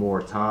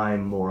more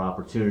time, more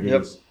opportunities.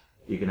 Yep.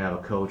 You can have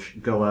a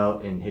coach go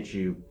out and hit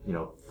you,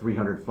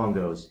 300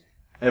 fungos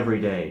every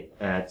day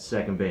at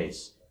second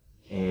base.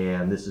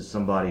 And this is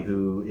somebody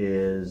who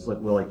is, like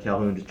Willie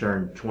Calhoun, just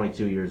turned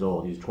 22 years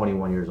old. He was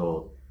 21 years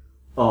old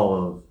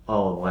all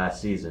of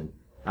last season.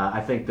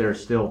 I think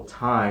there's still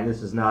time.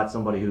 This is not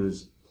somebody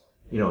who's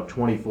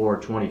 24,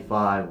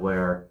 25,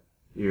 where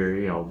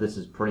this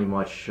is pretty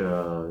much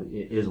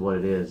is what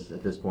it is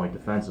at this point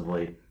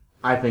defensively.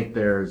 I think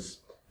there's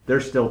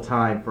still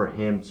time for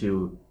him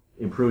to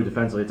improve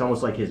defensively. It's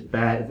almost like his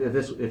bat.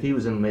 If he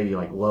was in maybe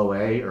like low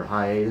A or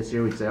high A this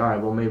year, we'd say, all right,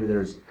 well, maybe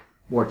there's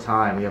more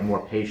time. We have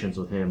more patience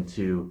with him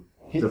to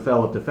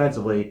develop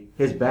defensively.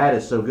 His bat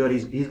is so good.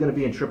 He's going to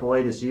be in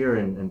AAA this year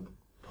and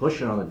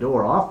pushing on the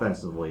door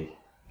offensively.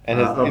 And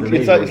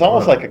it's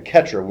almost like a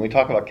catcher. When we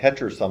talk about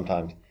catchers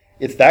sometimes,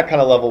 it's that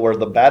kind of level where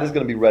the bat is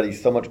going to be ready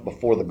so much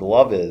before the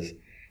glove is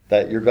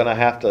that you're going to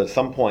have to at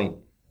some point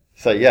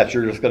say, yes,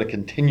 you're just going to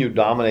continue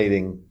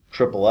dominating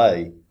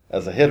AAA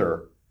as a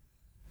hitter,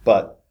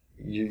 but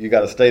you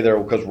got to stay there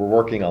because we're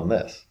working on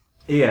this.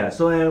 Yeah,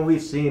 so and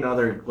we've seen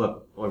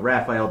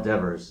Rafael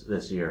Devers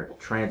this year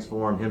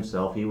transformed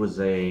himself. He was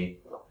a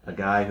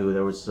guy who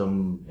there was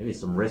maybe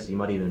some risk. He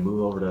might even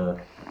move over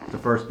to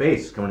first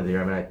base coming into the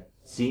year. I mean,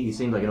 he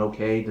seemed like an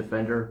okay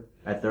defender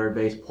at third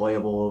base,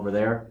 playable over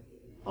there.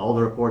 All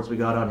the reports we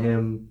got on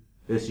him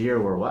this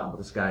year were, wow,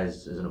 this guy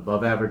is an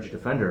above-average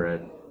defender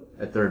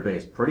at third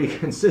base pretty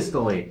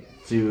consistently.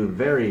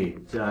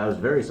 I was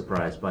very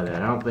surprised by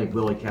that. I don't think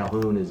Willie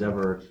Calhoun is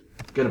ever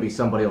going to be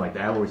somebody like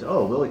that where we say,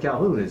 oh, Willie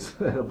Calhoun is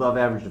an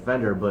above-average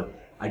defender, but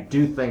I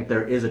do think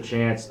there is a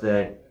chance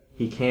that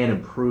he can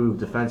improve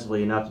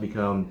defensively enough to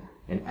become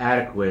an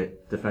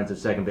adequate defensive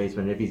second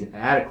baseman. And if he's an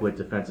adequate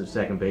defensive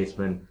second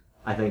baseman,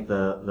 I think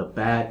the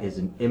bat is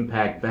an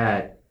impact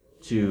bat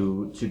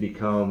to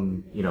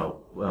become,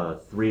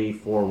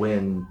 3-4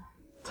 win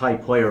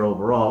type player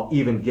overall,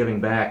 even giving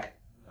back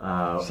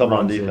some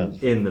on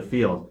defense in the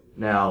field.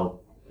 Now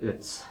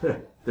it's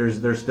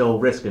there's still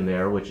risk in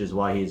there, which is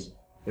why he's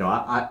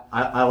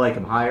I like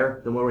him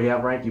higher than where we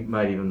have ranked. You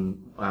might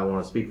even, I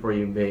want to speak for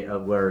you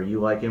where you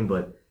like him,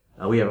 but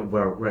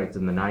we're ranked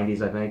in the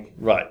 90s, I think,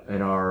 right,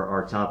 in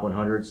our top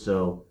 100.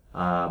 So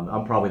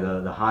I'm probably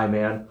the high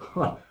man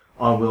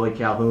on Willie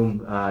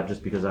Calhoun,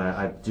 just because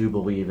I do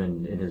believe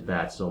in his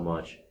bat so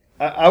much.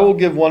 I will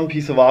give one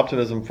piece of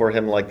optimism for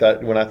him like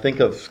that. When I think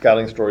of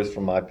scouting stories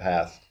from my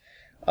past,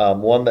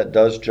 one that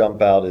does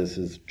jump out is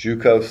his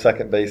JUCO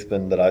second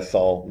baseman that I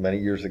saw many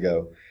years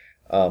ago.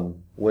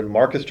 When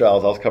Marcus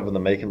Giles, I was covering the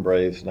Macon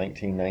Braves,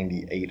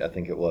 1998, I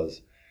think it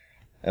was,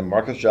 and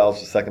Marcus Giles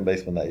was second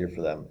baseman that year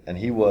for them, and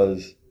he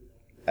was,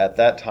 at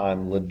that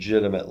time,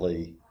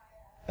 legitimately,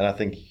 and I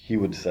think he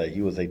would say,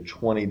 he was a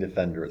 20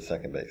 defender at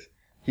second base.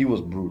 He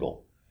was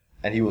brutal,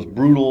 and he was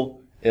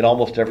brutal in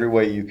almost every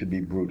way you could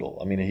be brutal.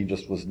 I mean, he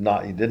just was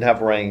not, he didn't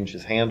have range,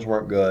 his hands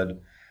weren't good,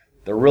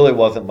 there really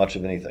wasn't much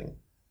of anything.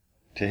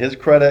 To his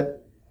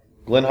credit,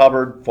 Glenn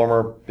Hubbard,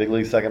 former big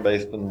league second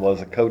baseman,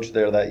 was a coach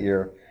there that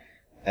year.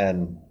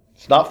 And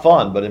it's not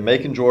fun, but in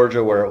Macon,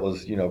 Georgia, where it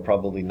was,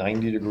 probably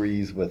 90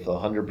 degrees with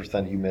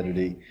 100%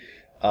 humidity,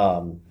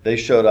 they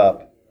showed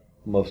up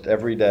most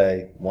every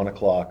day, 1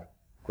 o'clock,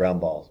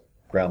 ground balls,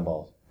 ground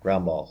balls,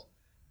 ground balls.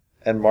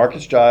 And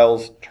Marcus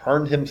Giles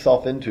turned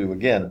himself into,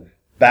 again,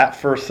 bat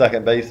first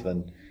second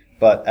baseman.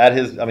 But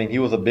he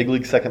was a big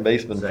league second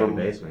baseman.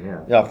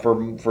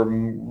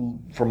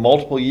 For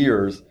multiple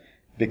years,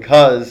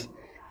 because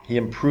he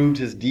improved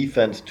his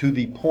defense to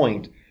the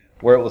point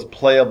where it was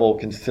playable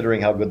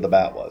considering how good the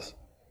bat was.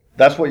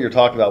 That's what you're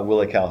talking about,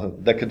 Willie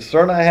Calhoun. The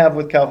concern I have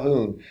with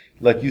Calhoun,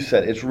 like you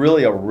said, it's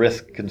really a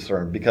risk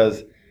concern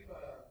because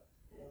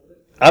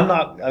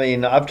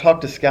I've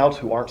talked to scouts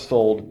who aren't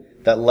sold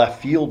that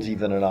left field's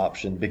even an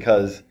option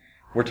because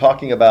we're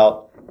talking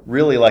about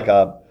really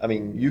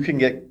you can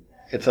get,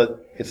 if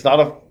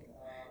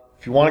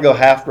you want to go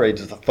half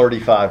grades, it's a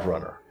 35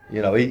 runner.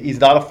 He's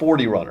not a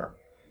 40 runner.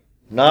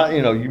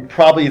 You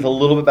probably is a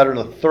little bit better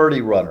than a 30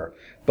 runner,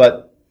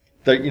 but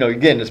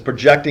again, it's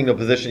projecting a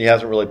position he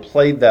hasn't really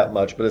played that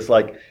much, but it's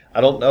like,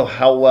 I don't know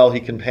how well he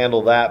can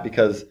handle that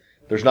because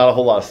there's not a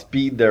whole lot of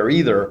speed there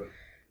either,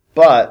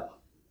 but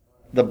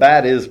the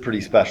bat is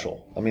pretty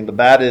special. I mean, the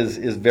bat is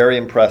very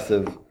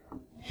impressive.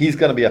 He's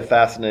going to be a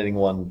fascinating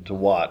one to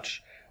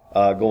watch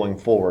going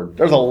forward.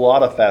 There's a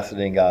lot of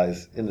fascinating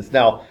guys in this.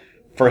 Now,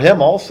 for him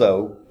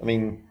also,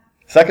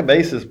 second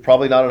base is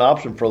probably not an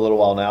option for a little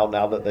while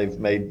now that they've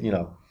made,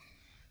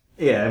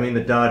 Yeah,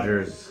 the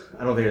Dodgers,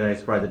 I don't think there's any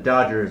surprise. The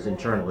Dodgers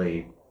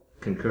internally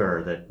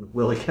concur that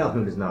Willie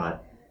Calhoun is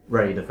not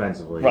ready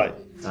defensively. Right.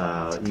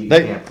 You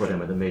can't put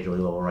him at the major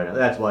league level right now.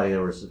 That's why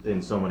there was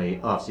in so many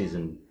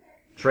offseason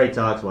trade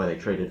talks, why they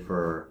traded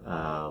for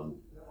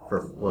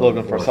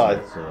Logan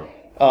Forsythe. So.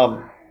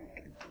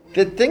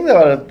 The thing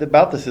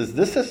about this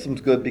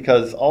system's good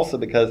because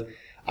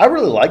I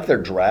really like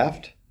their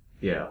draft.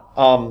 Yeah.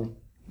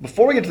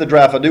 Before we get to the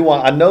draft, I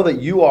know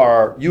that you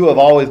have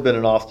always been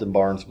an Austin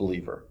Barnes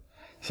believer.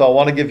 So I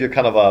want to give you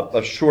kind of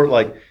a short,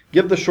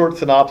 give the short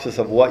synopsis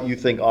of what you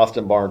think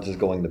Austin Barnes is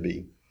going to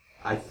be.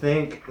 I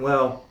think,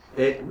 what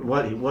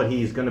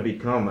he's going to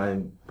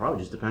become, probably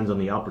just depends on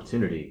the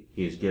opportunity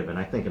he's given.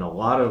 I think in a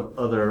lot of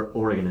other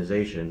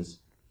organizations,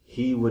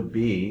 he would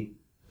be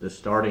the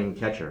starting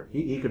catcher.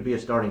 He could be a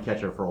starting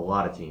catcher for a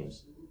lot of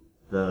teams.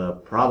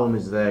 The problem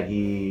is that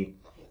he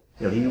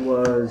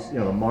was, the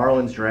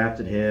Marlins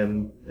drafted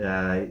him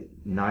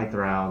 9th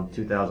round,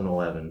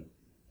 2011,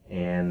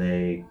 and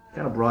they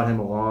kind of brought him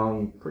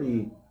along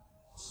pretty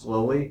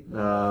slowly,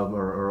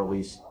 or at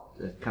least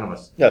kind of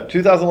a...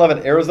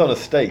 2011 Arizona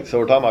State. So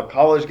we're talking about a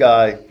college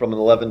guy from an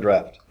 11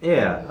 draft.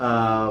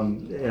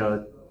 Yeah,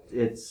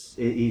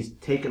 he's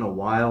taken a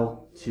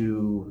while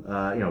to,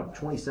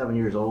 27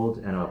 years old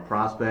and a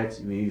prospect.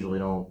 We usually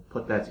don't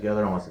put that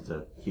together unless it's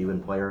a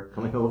Cuban player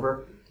coming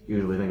over.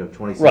 Usually think of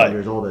 27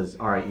 years old as,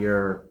 all right,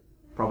 you're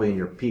probably in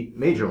your peak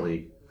major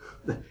league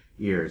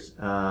years.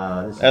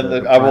 I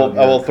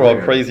will throw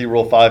a crazy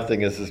Rule 5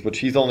 thing is which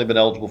he's only been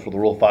eligible for the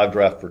Rule 5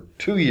 draft for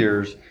 2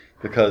 years.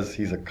 because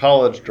he's a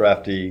college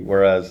draftee,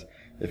 whereas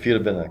if he'd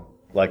have been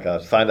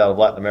signed out of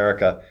Latin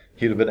America,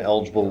 he'd have been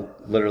eligible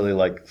literally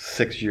like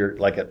 6 years,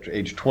 like at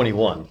age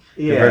 21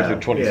 compared to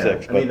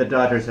 26. Yeah. I mean, the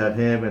Dodgers have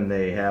him, and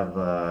they have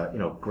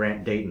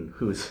Grant Dayton,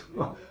 who's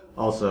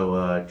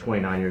also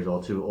 29 years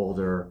old, two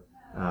older,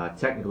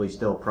 technically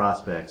still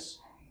prospects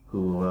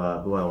who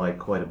I like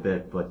quite a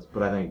bit. But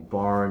I think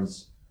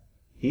Barnes,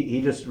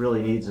 he just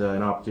really needs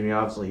an opportunity.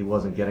 Obviously, he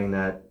wasn't getting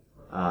that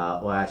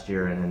last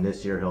year, and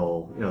this year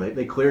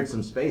they cleared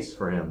some space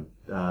for him.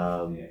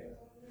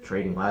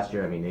 Trading last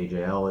year, I mean,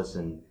 A.J. Ellis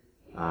and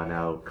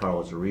now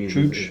Carlos Ruiz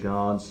is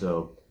gone,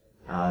 so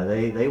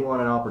they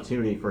want an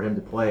opportunity for him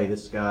to play.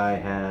 This guy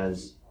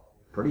has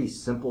pretty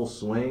simple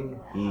swing.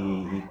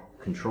 He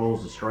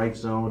controls the strike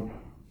zone.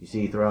 You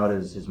see throughout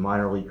his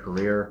minor league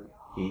career,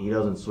 he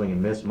doesn't swing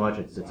and miss much.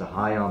 It's a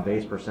high on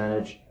base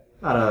percentage,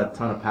 not a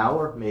ton of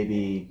power,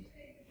 maybe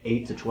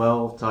 8 to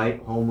 12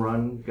 type home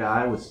run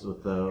guy with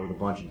a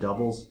bunch of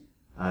doubles.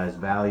 His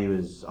value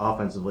is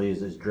offensively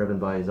is driven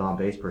by his on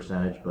base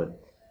percentage, but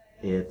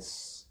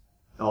it's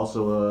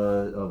also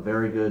a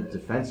very good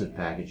defensive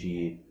package.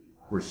 He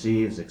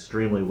receives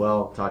extremely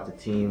well. Talk to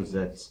teams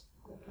that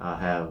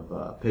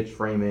have pitch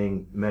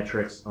framing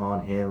metrics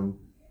on him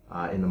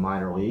in the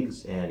minor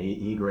leagues, and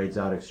he grades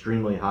out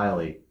extremely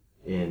highly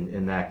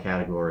in that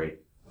category.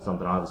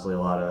 Something obviously a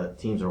lot of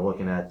teams are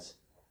looking at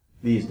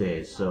these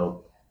days.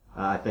 So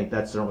I think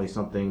that's certainly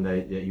something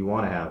that you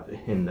want to have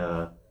in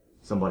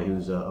somebody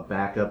who's a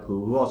backup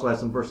who also has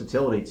some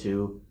versatility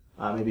to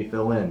maybe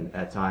fill in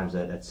at times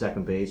at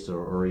second base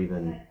or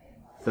even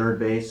third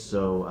base.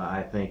 So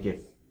I think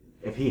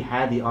if he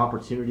had the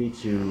opportunity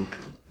to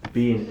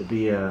be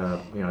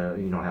a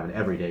you don't have an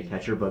everyday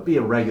catcher, but be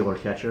a regular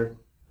catcher,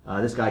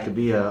 this guy could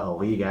be a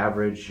league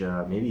average,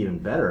 maybe even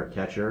better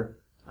catcher.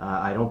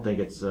 I don't think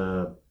it's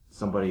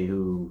somebody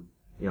who,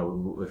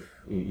 if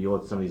you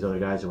look at some of these other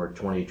guys who are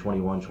 20,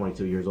 21,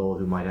 22 years old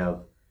who might have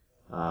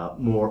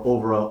more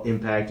overall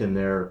impact in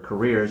their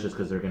careers just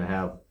because they're going to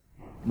have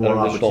more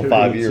opportunity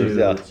 5 years,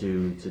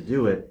 to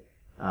do it.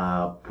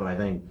 But I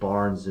think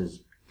Barnes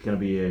is going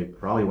to be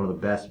probably one of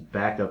the best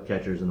backup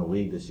catchers in the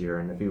league this year.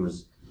 And if he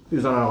was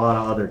on a lot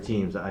of other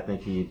teams, I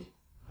think he'd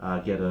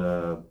get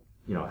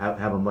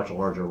have a much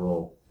larger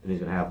role than he's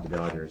going to have with the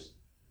Dodgers.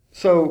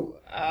 So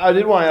I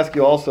did want to ask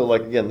you also,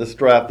 again, this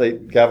draft,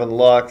 Gavin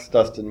Lux,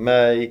 Dustin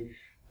May,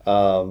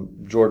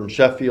 Jordan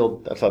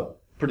Sheffield. That's a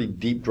pretty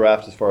deep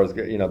draft as far as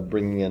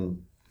bringing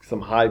in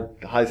some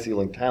high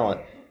ceiling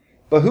talent.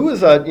 But who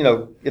is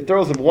if there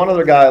was one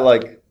other guy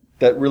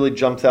that really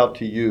jumps out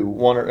to you,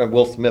 and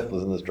Will Smith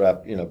was in this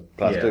draft,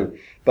 class too,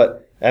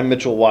 and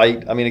Mitchell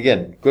White. I mean,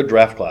 again, good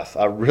draft class.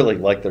 I really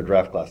like their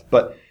draft class.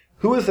 But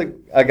who is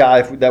a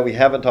guy that we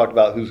haven't talked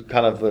about who's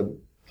kind of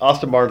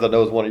Austin Barnes? I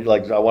know is one of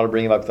I want to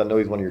bring him up because I know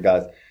he's one of your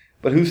guys.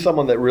 But who's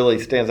someone that really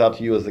stands out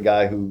to you as the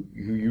guy who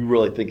you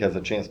really think has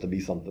a chance to be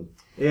something?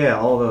 Yeah,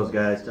 all those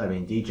guys. I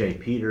mean, DJ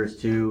Peters,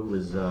 too,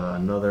 was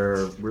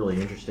another really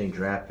interesting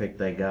draft pick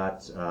they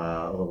got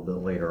a little bit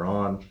later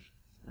on.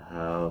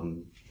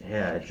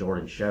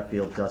 Jordan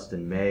Sheffield,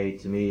 Dustin May.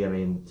 To me,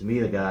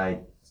 the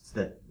guy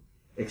that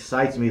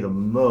excites me the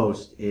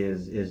most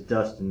is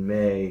Dustin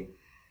May,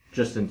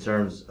 just in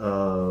terms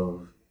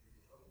of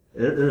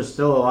there's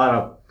still a lot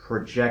of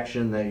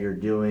projection that you're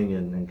doing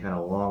and kind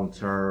of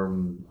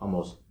long-term,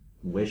 almost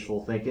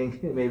wishful thinking,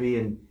 maybe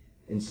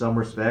in some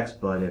respects.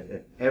 But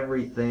if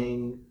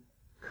everything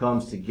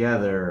comes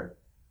together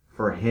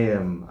for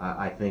him,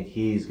 I think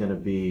he's going to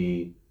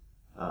be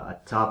a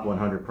top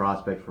 100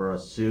 prospect for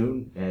us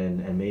soon,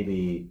 and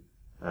maybe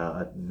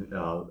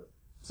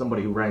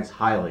somebody who ranks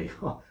highly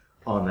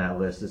on that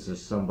list. This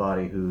is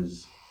somebody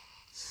who's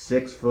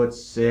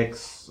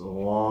 6'6",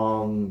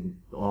 long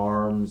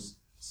arms,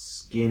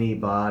 skinny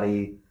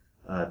body,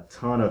 a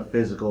ton of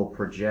physical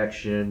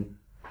projection,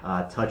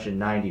 touching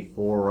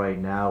 94 right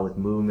now with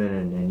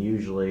movement, and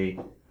usually,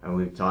 and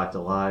we've talked a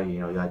lot,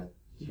 you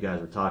guys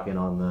were talking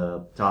on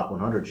the Top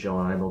 100 show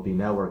on MLB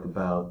Network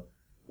about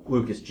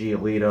Lucas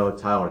Giolito,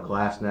 Tyler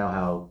Glasnow,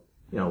 how,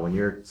 when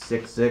you're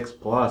 6'6"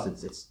 plus,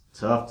 it's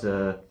tough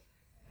to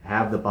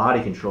have the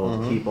body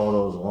control to keep all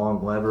those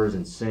long levers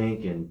in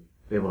sync and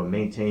be able to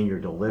maintain your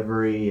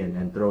delivery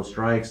and throw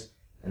strikes.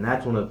 And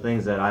that's one of the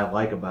things that I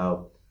like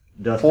about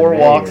Dustin 4 May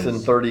walks in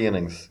 30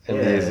 innings in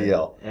the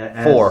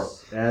AZL. 4.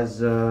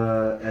 As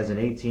an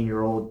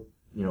 18-year-old,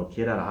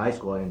 kid out of high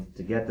school, and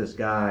to get this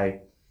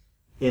guy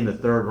in the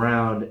third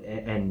round,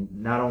 and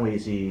not only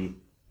is he,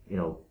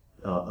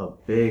 a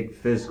big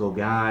physical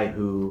guy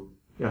who,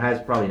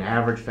 has probably an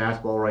average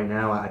fastball right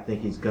now. I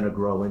think he's going to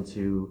grow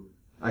into,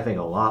 a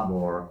lot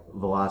more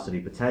velocity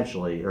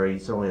potentially, or he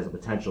certainly has the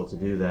potential to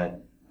do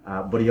that.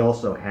 But he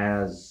also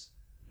has,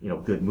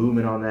 good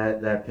movement on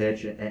that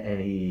pitch,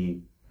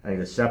 and I think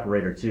the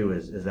separator too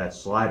is that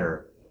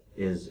slider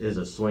is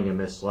a swing and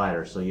miss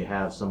slider. So you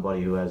have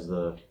somebody who has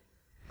the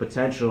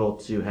potential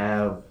to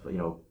have,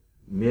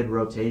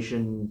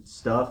 mid-rotation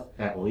stuff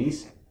at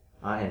least,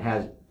 and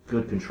has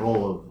good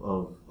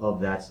control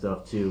of that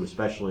stuff too,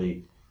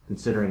 especially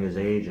considering his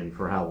age and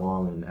for how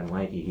long and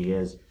lanky he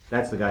is.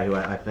 that's the guy who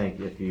I think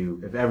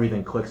if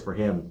everything clicks for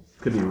him,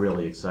 could be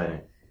really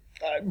exciting.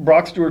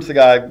 Brock Stewart's the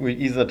guy.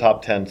 He's in the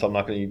top 10, so I'm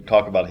not going to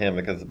talk about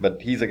him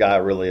but he's a guy I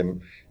really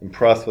am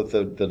impressed with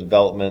the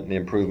development and the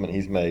improvement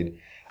he's made.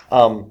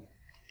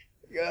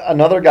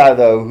 Another guy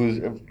though,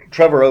 who's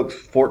Trevor Oaks,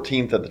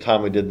 14th at the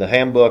time we did the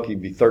handbook.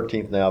 He'd be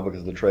 13th now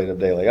because of the trade of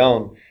De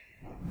Leon.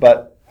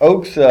 But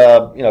Oaks,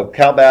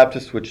 Cal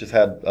Baptist, which has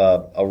had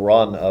a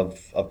run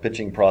of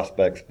pitching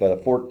prospects, but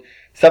a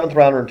seventh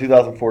rounder in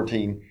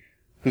 2014,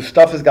 whose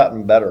stuff has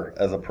gotten better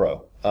as a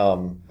pro.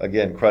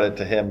 Again, credit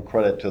to him,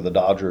 credit to the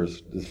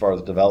Dodgers as far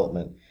as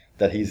development,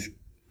 that his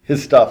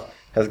stuff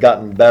has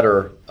gotten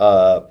better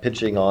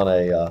pitching on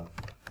a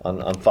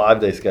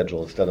 5-day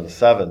schedule instead of a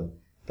 7.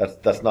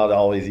 That's not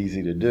always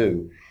easy to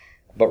do,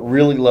 but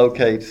really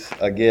locates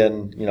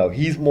again.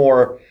 He's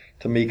more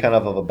to me kind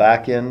of a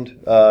back end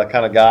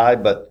kind of guy,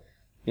 but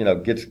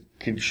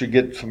should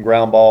get some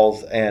ground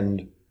balls.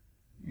 And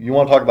you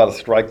want to talk about a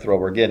strike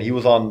thrower again? He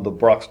was on the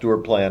Brock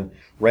Stewart plan,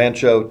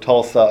 Rancho,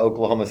 Tulsa,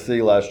 Oklahoma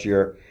City last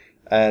year,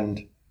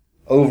 and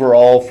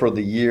overall for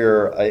the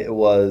year it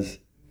was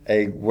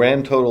a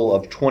grand total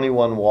of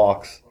 21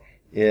 walks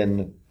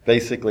in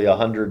basically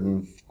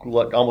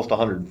almost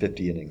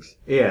 150 innings.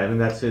 Yeah, I mean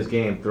that's his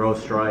game. Throw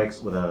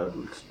strikes with a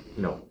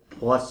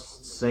plus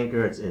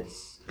sinker.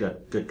 It's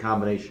got good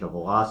combination of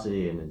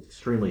velocity and an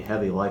extremely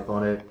heavy life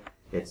on it.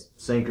 It's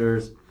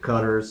sinkers,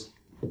 cutters,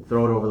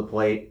 throw it over the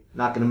plate.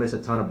 Not going to miss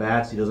a ton of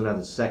bats. He doesn't have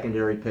the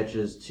secondary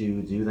pitches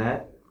to do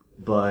that,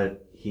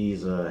 but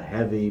he's a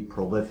heavy,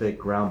 prolific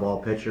ground ball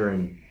pitcher.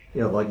 And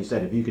like you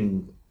said, if you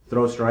can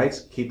throw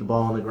strikes, keep the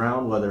ball on the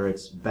ground, whether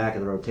it's back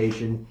of the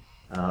rotation.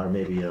 Or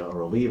maybe a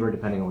reliever,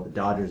 depending on what the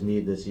Dodgers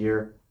need this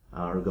year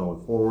or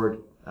going forward.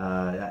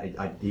 I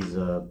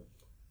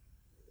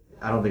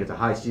don't think it's a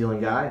high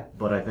ceiling guy,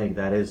 but I think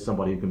that is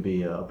somebody who can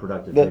be a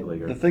productive big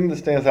leaguer. The thing that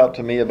stands out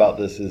to me about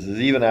this is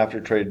even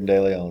after trading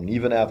De Leon,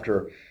 even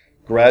after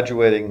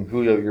graduating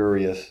Julio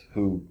Urias,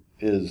 who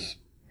is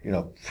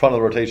front of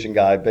the rotation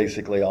guy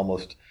basically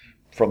almost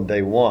from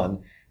day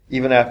one,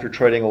 even after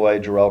trading away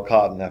Jarrell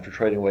Cotton, after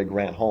trading away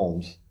Grant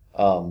Holmes,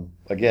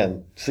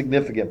 again,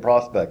 significant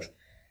prospects.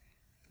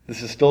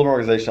 This is still an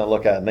organization I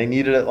look at, and they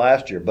needed it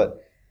last year.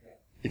 But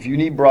if you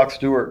need Brock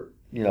Stewart,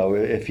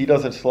 if he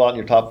doesn't slot in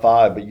your top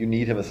 5, but you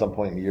need him at some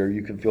point in the year,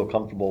 you can feel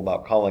comfortable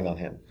about calling on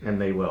him. And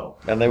they will.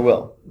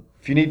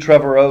 If you need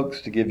Trevor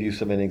Oaks to give you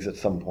some innings at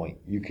some point,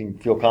 you can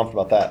feel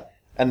comfortable about that.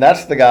 And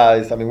that's the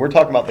guys, we're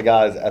talking about the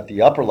guys at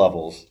the upper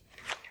levels.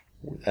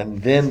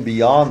 And then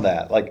beyond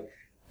that,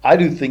 I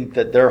do think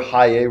that their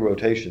high A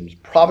rotations,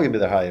 probably going to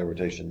be their high A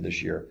rotation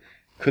this year,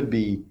 could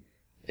be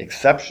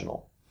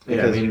exceptional.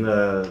 Yeah,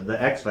 the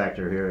X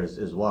factor here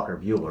is Walker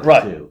Buehler,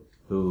 right, too,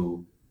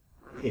 who,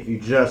 if you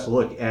just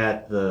look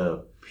at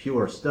the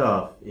pure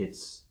stuff,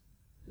 it's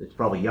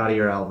probably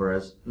Yadier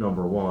Alvarez,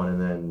 number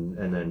 1,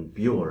 and then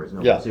Buehler is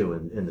number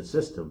 2 in the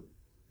system,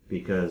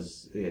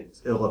 because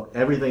look,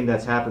 everything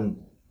that's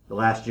happened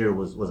last year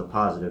was a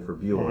positive for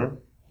Buehler. Mm-hmm.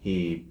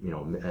 He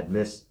had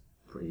missed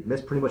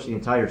pretty much the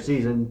entire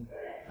season,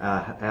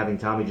 having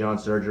Tommy John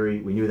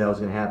surgery. We knew that was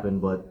going to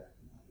happen, but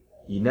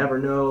you never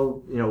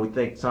know. We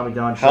think Tommy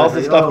John surgery. How's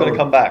this stuff going to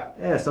come back?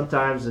 Yeah,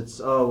 sometimes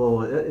it's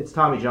it's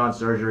Tommy John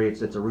surgery.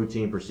 It's a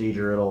routine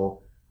procedure.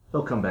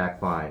 He'll come back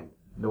fine.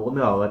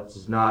 No,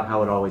 that's not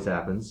how it always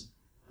happens.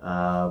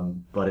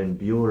 But in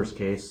Buehler's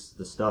case,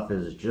 the stuff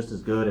is just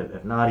as good,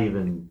 if not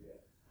even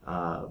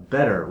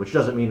better. Which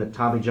doesn't mean that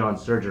Tommy John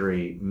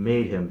surgery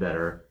made him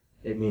better.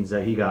 It means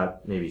that he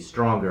got maybe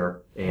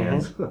stronger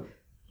and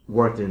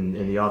worked in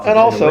the offense.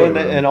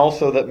 And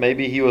also that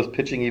maybe he was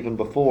pitching even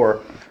before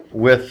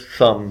with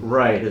some...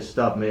 Right, his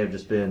stuff may have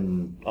just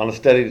been... on a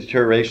steady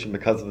deterioration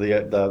because of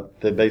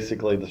the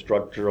basically the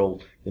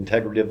structural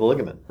integrity of the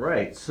ligament.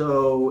 Right,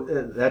 so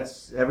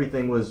that's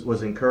everything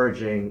was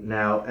encouraging.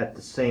 Now, at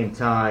the same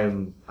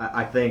time,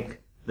 I think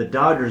the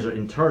Dodgers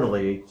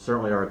internally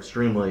certainly are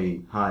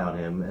extremely high on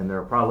him, and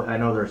I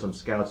know there are some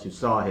scouts who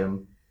saw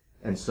him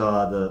and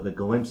saw the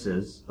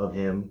glimpses of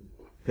him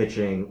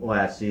pitching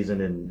last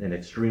season in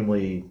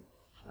extremely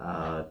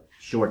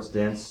short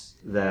stints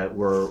that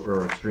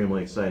were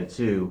extremely excited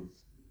too.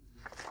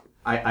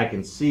 I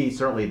can see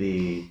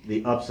certainly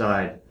the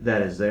upside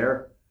that is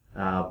there,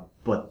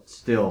 but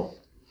still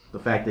the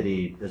fact that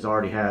he has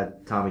already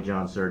had Tommy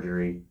John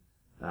surgery,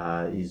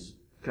 he's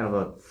kind of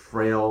a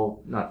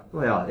frail,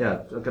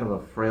 kind of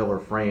a frailer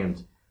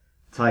framed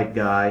type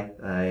guy,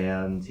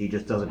 and he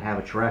just doesn't have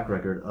a track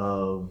record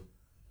of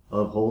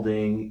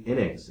holding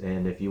innings.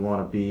 And if you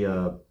want to be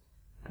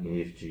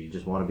if you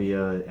just want to be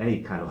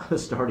any kind of a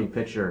starting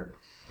pitcher,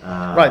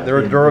 right, there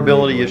are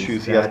durability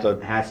issues. He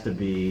has to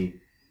be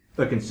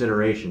a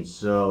consideration.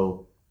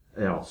 So,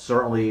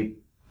 certainly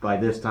by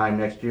this time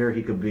next year,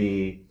 he could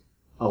be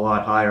a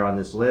lot higher on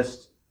this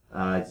list.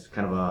 It's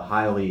kind of a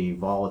highly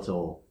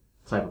volatile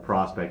type of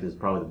prospect is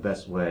probably the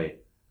best way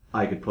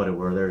I could put it,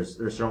 where there's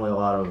certainly a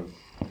lot of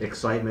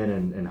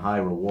excitement and high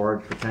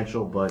reward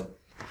potential, but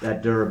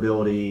that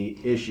durability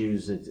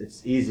issues,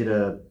 it's easy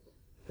to...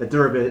 The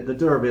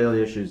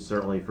durability issues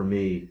certainly for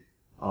me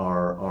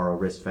are a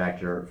risk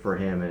factor for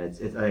him. And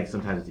it's I think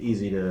sometimes it's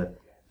easy to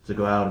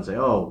go out and say,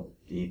 oh,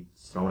 he's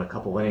throwing a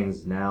couple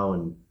innings now,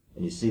 and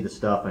you see the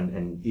stuff,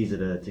 and easy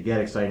to get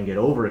excited and get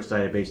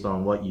overexcited based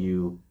on what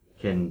you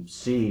can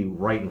see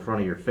right in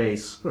front of your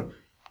face,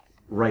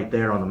 right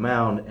there on the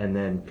mound, and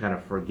then kind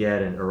of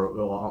forget or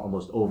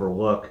almost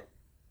overlook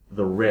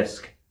the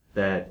risk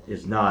that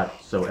is not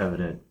so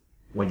evident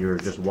when you're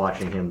just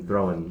watching him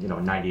throwing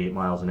 98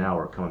 miles an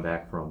hour coming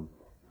back from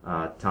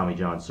Tommy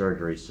John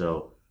surgery.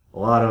 So a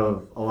lot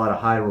of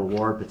high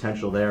reward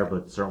potential there,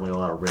 but certainly a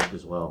lot of risk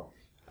as well.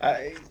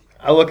 I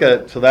look at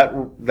it, so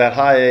that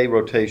high A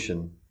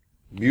rotation,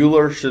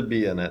 Buehler should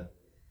be in it.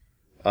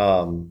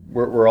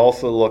 We're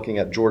also looking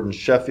at Jordan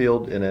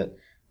Sheffield in it,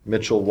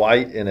 Mitchell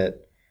White in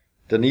it,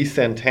 Denise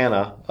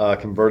Santana,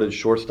 converted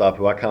shortstop,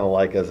 who I kind of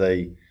like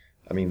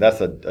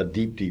that's a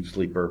deep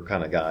sleeper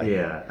kind of guy.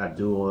 Yeah,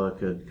 Abdullah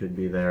could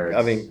be there.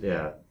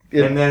 Yeah.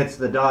 And then it's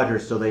the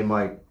Dodgers, so they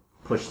might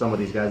push some of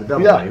these guys to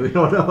double A. We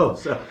don't know.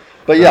 So,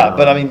 but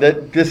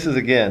this is,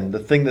 again, the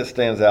thing that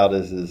stands out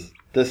is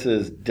this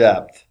is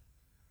depth.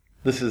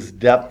 This is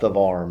depth of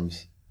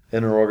arms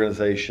in an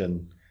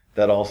organization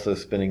that also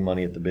is spending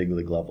money at the big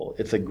league level.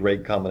 It's a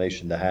great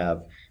combination to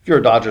have. If you're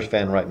a Dodgers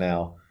fan right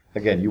now,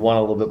 again, you want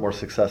a little bit more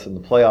success in the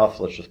playoffs.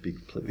 Let's just be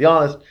completely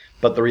honest.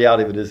 But the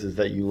reality of it is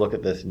that you look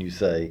at this and you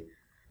say,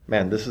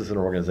 man, this is an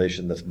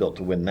organization that's built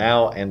to win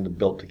now and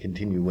built to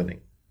continue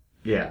winning.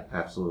 Yeah,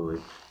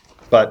 absolutely.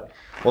 But,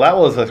 well, that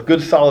was a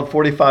good solid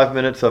 45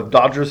 minutes of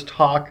Dodgers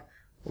talk.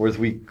 As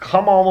we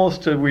come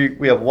almost to,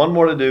 we have one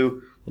more to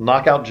do. We'll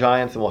knock out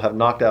Giants, and we'll have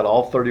knocked out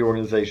all 30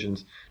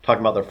 organizations, talking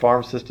about their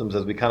farm systems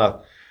as we kind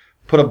of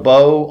put a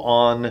bow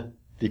on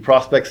the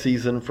prospect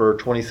season for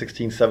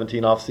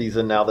 2016-17 off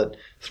season. Now that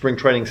spring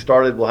training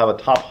started, we'll have a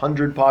top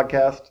 100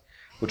 podcast,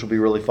 which will be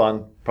really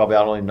fun. Probably,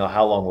 I don't even know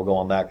how long we'll go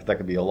on that, because that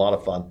could be a lot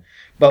of fun.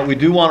 But we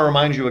do want to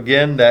remind you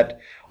again that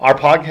our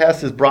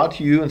podcast is brought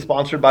to you and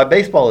sponsored by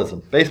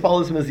Baseballism.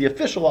 Baseballism is the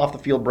official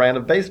off-the-field brand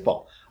of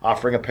baseball,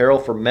 offering apparel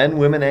for men,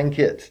 women, and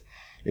kids.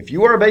 If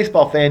you are a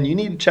baseball fan, you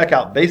need to check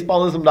out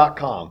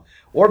baseballism.com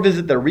or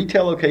visit their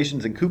retail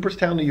locations in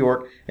Cooperstown, New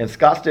York, and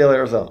Scottsdale,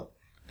 Arizona.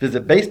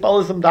 Visit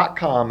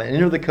baseballism.com and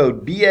enter the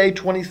code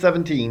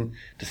BA2017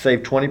 to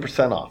save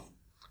 20% off.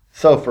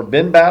 So for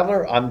Ben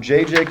Badler, I'm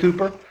JJ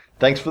Cooper.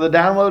 Thanks for the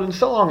download, and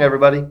so long,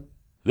 everybody.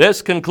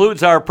 This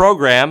concludes our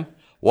program.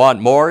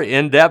 Want more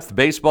in-depth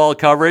baseball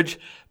coverage?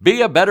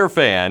 Be a better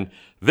fan.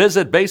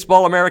 Visit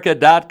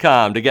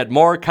baseballamerica.com to get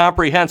more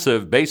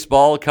comprehensive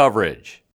baseball coverage.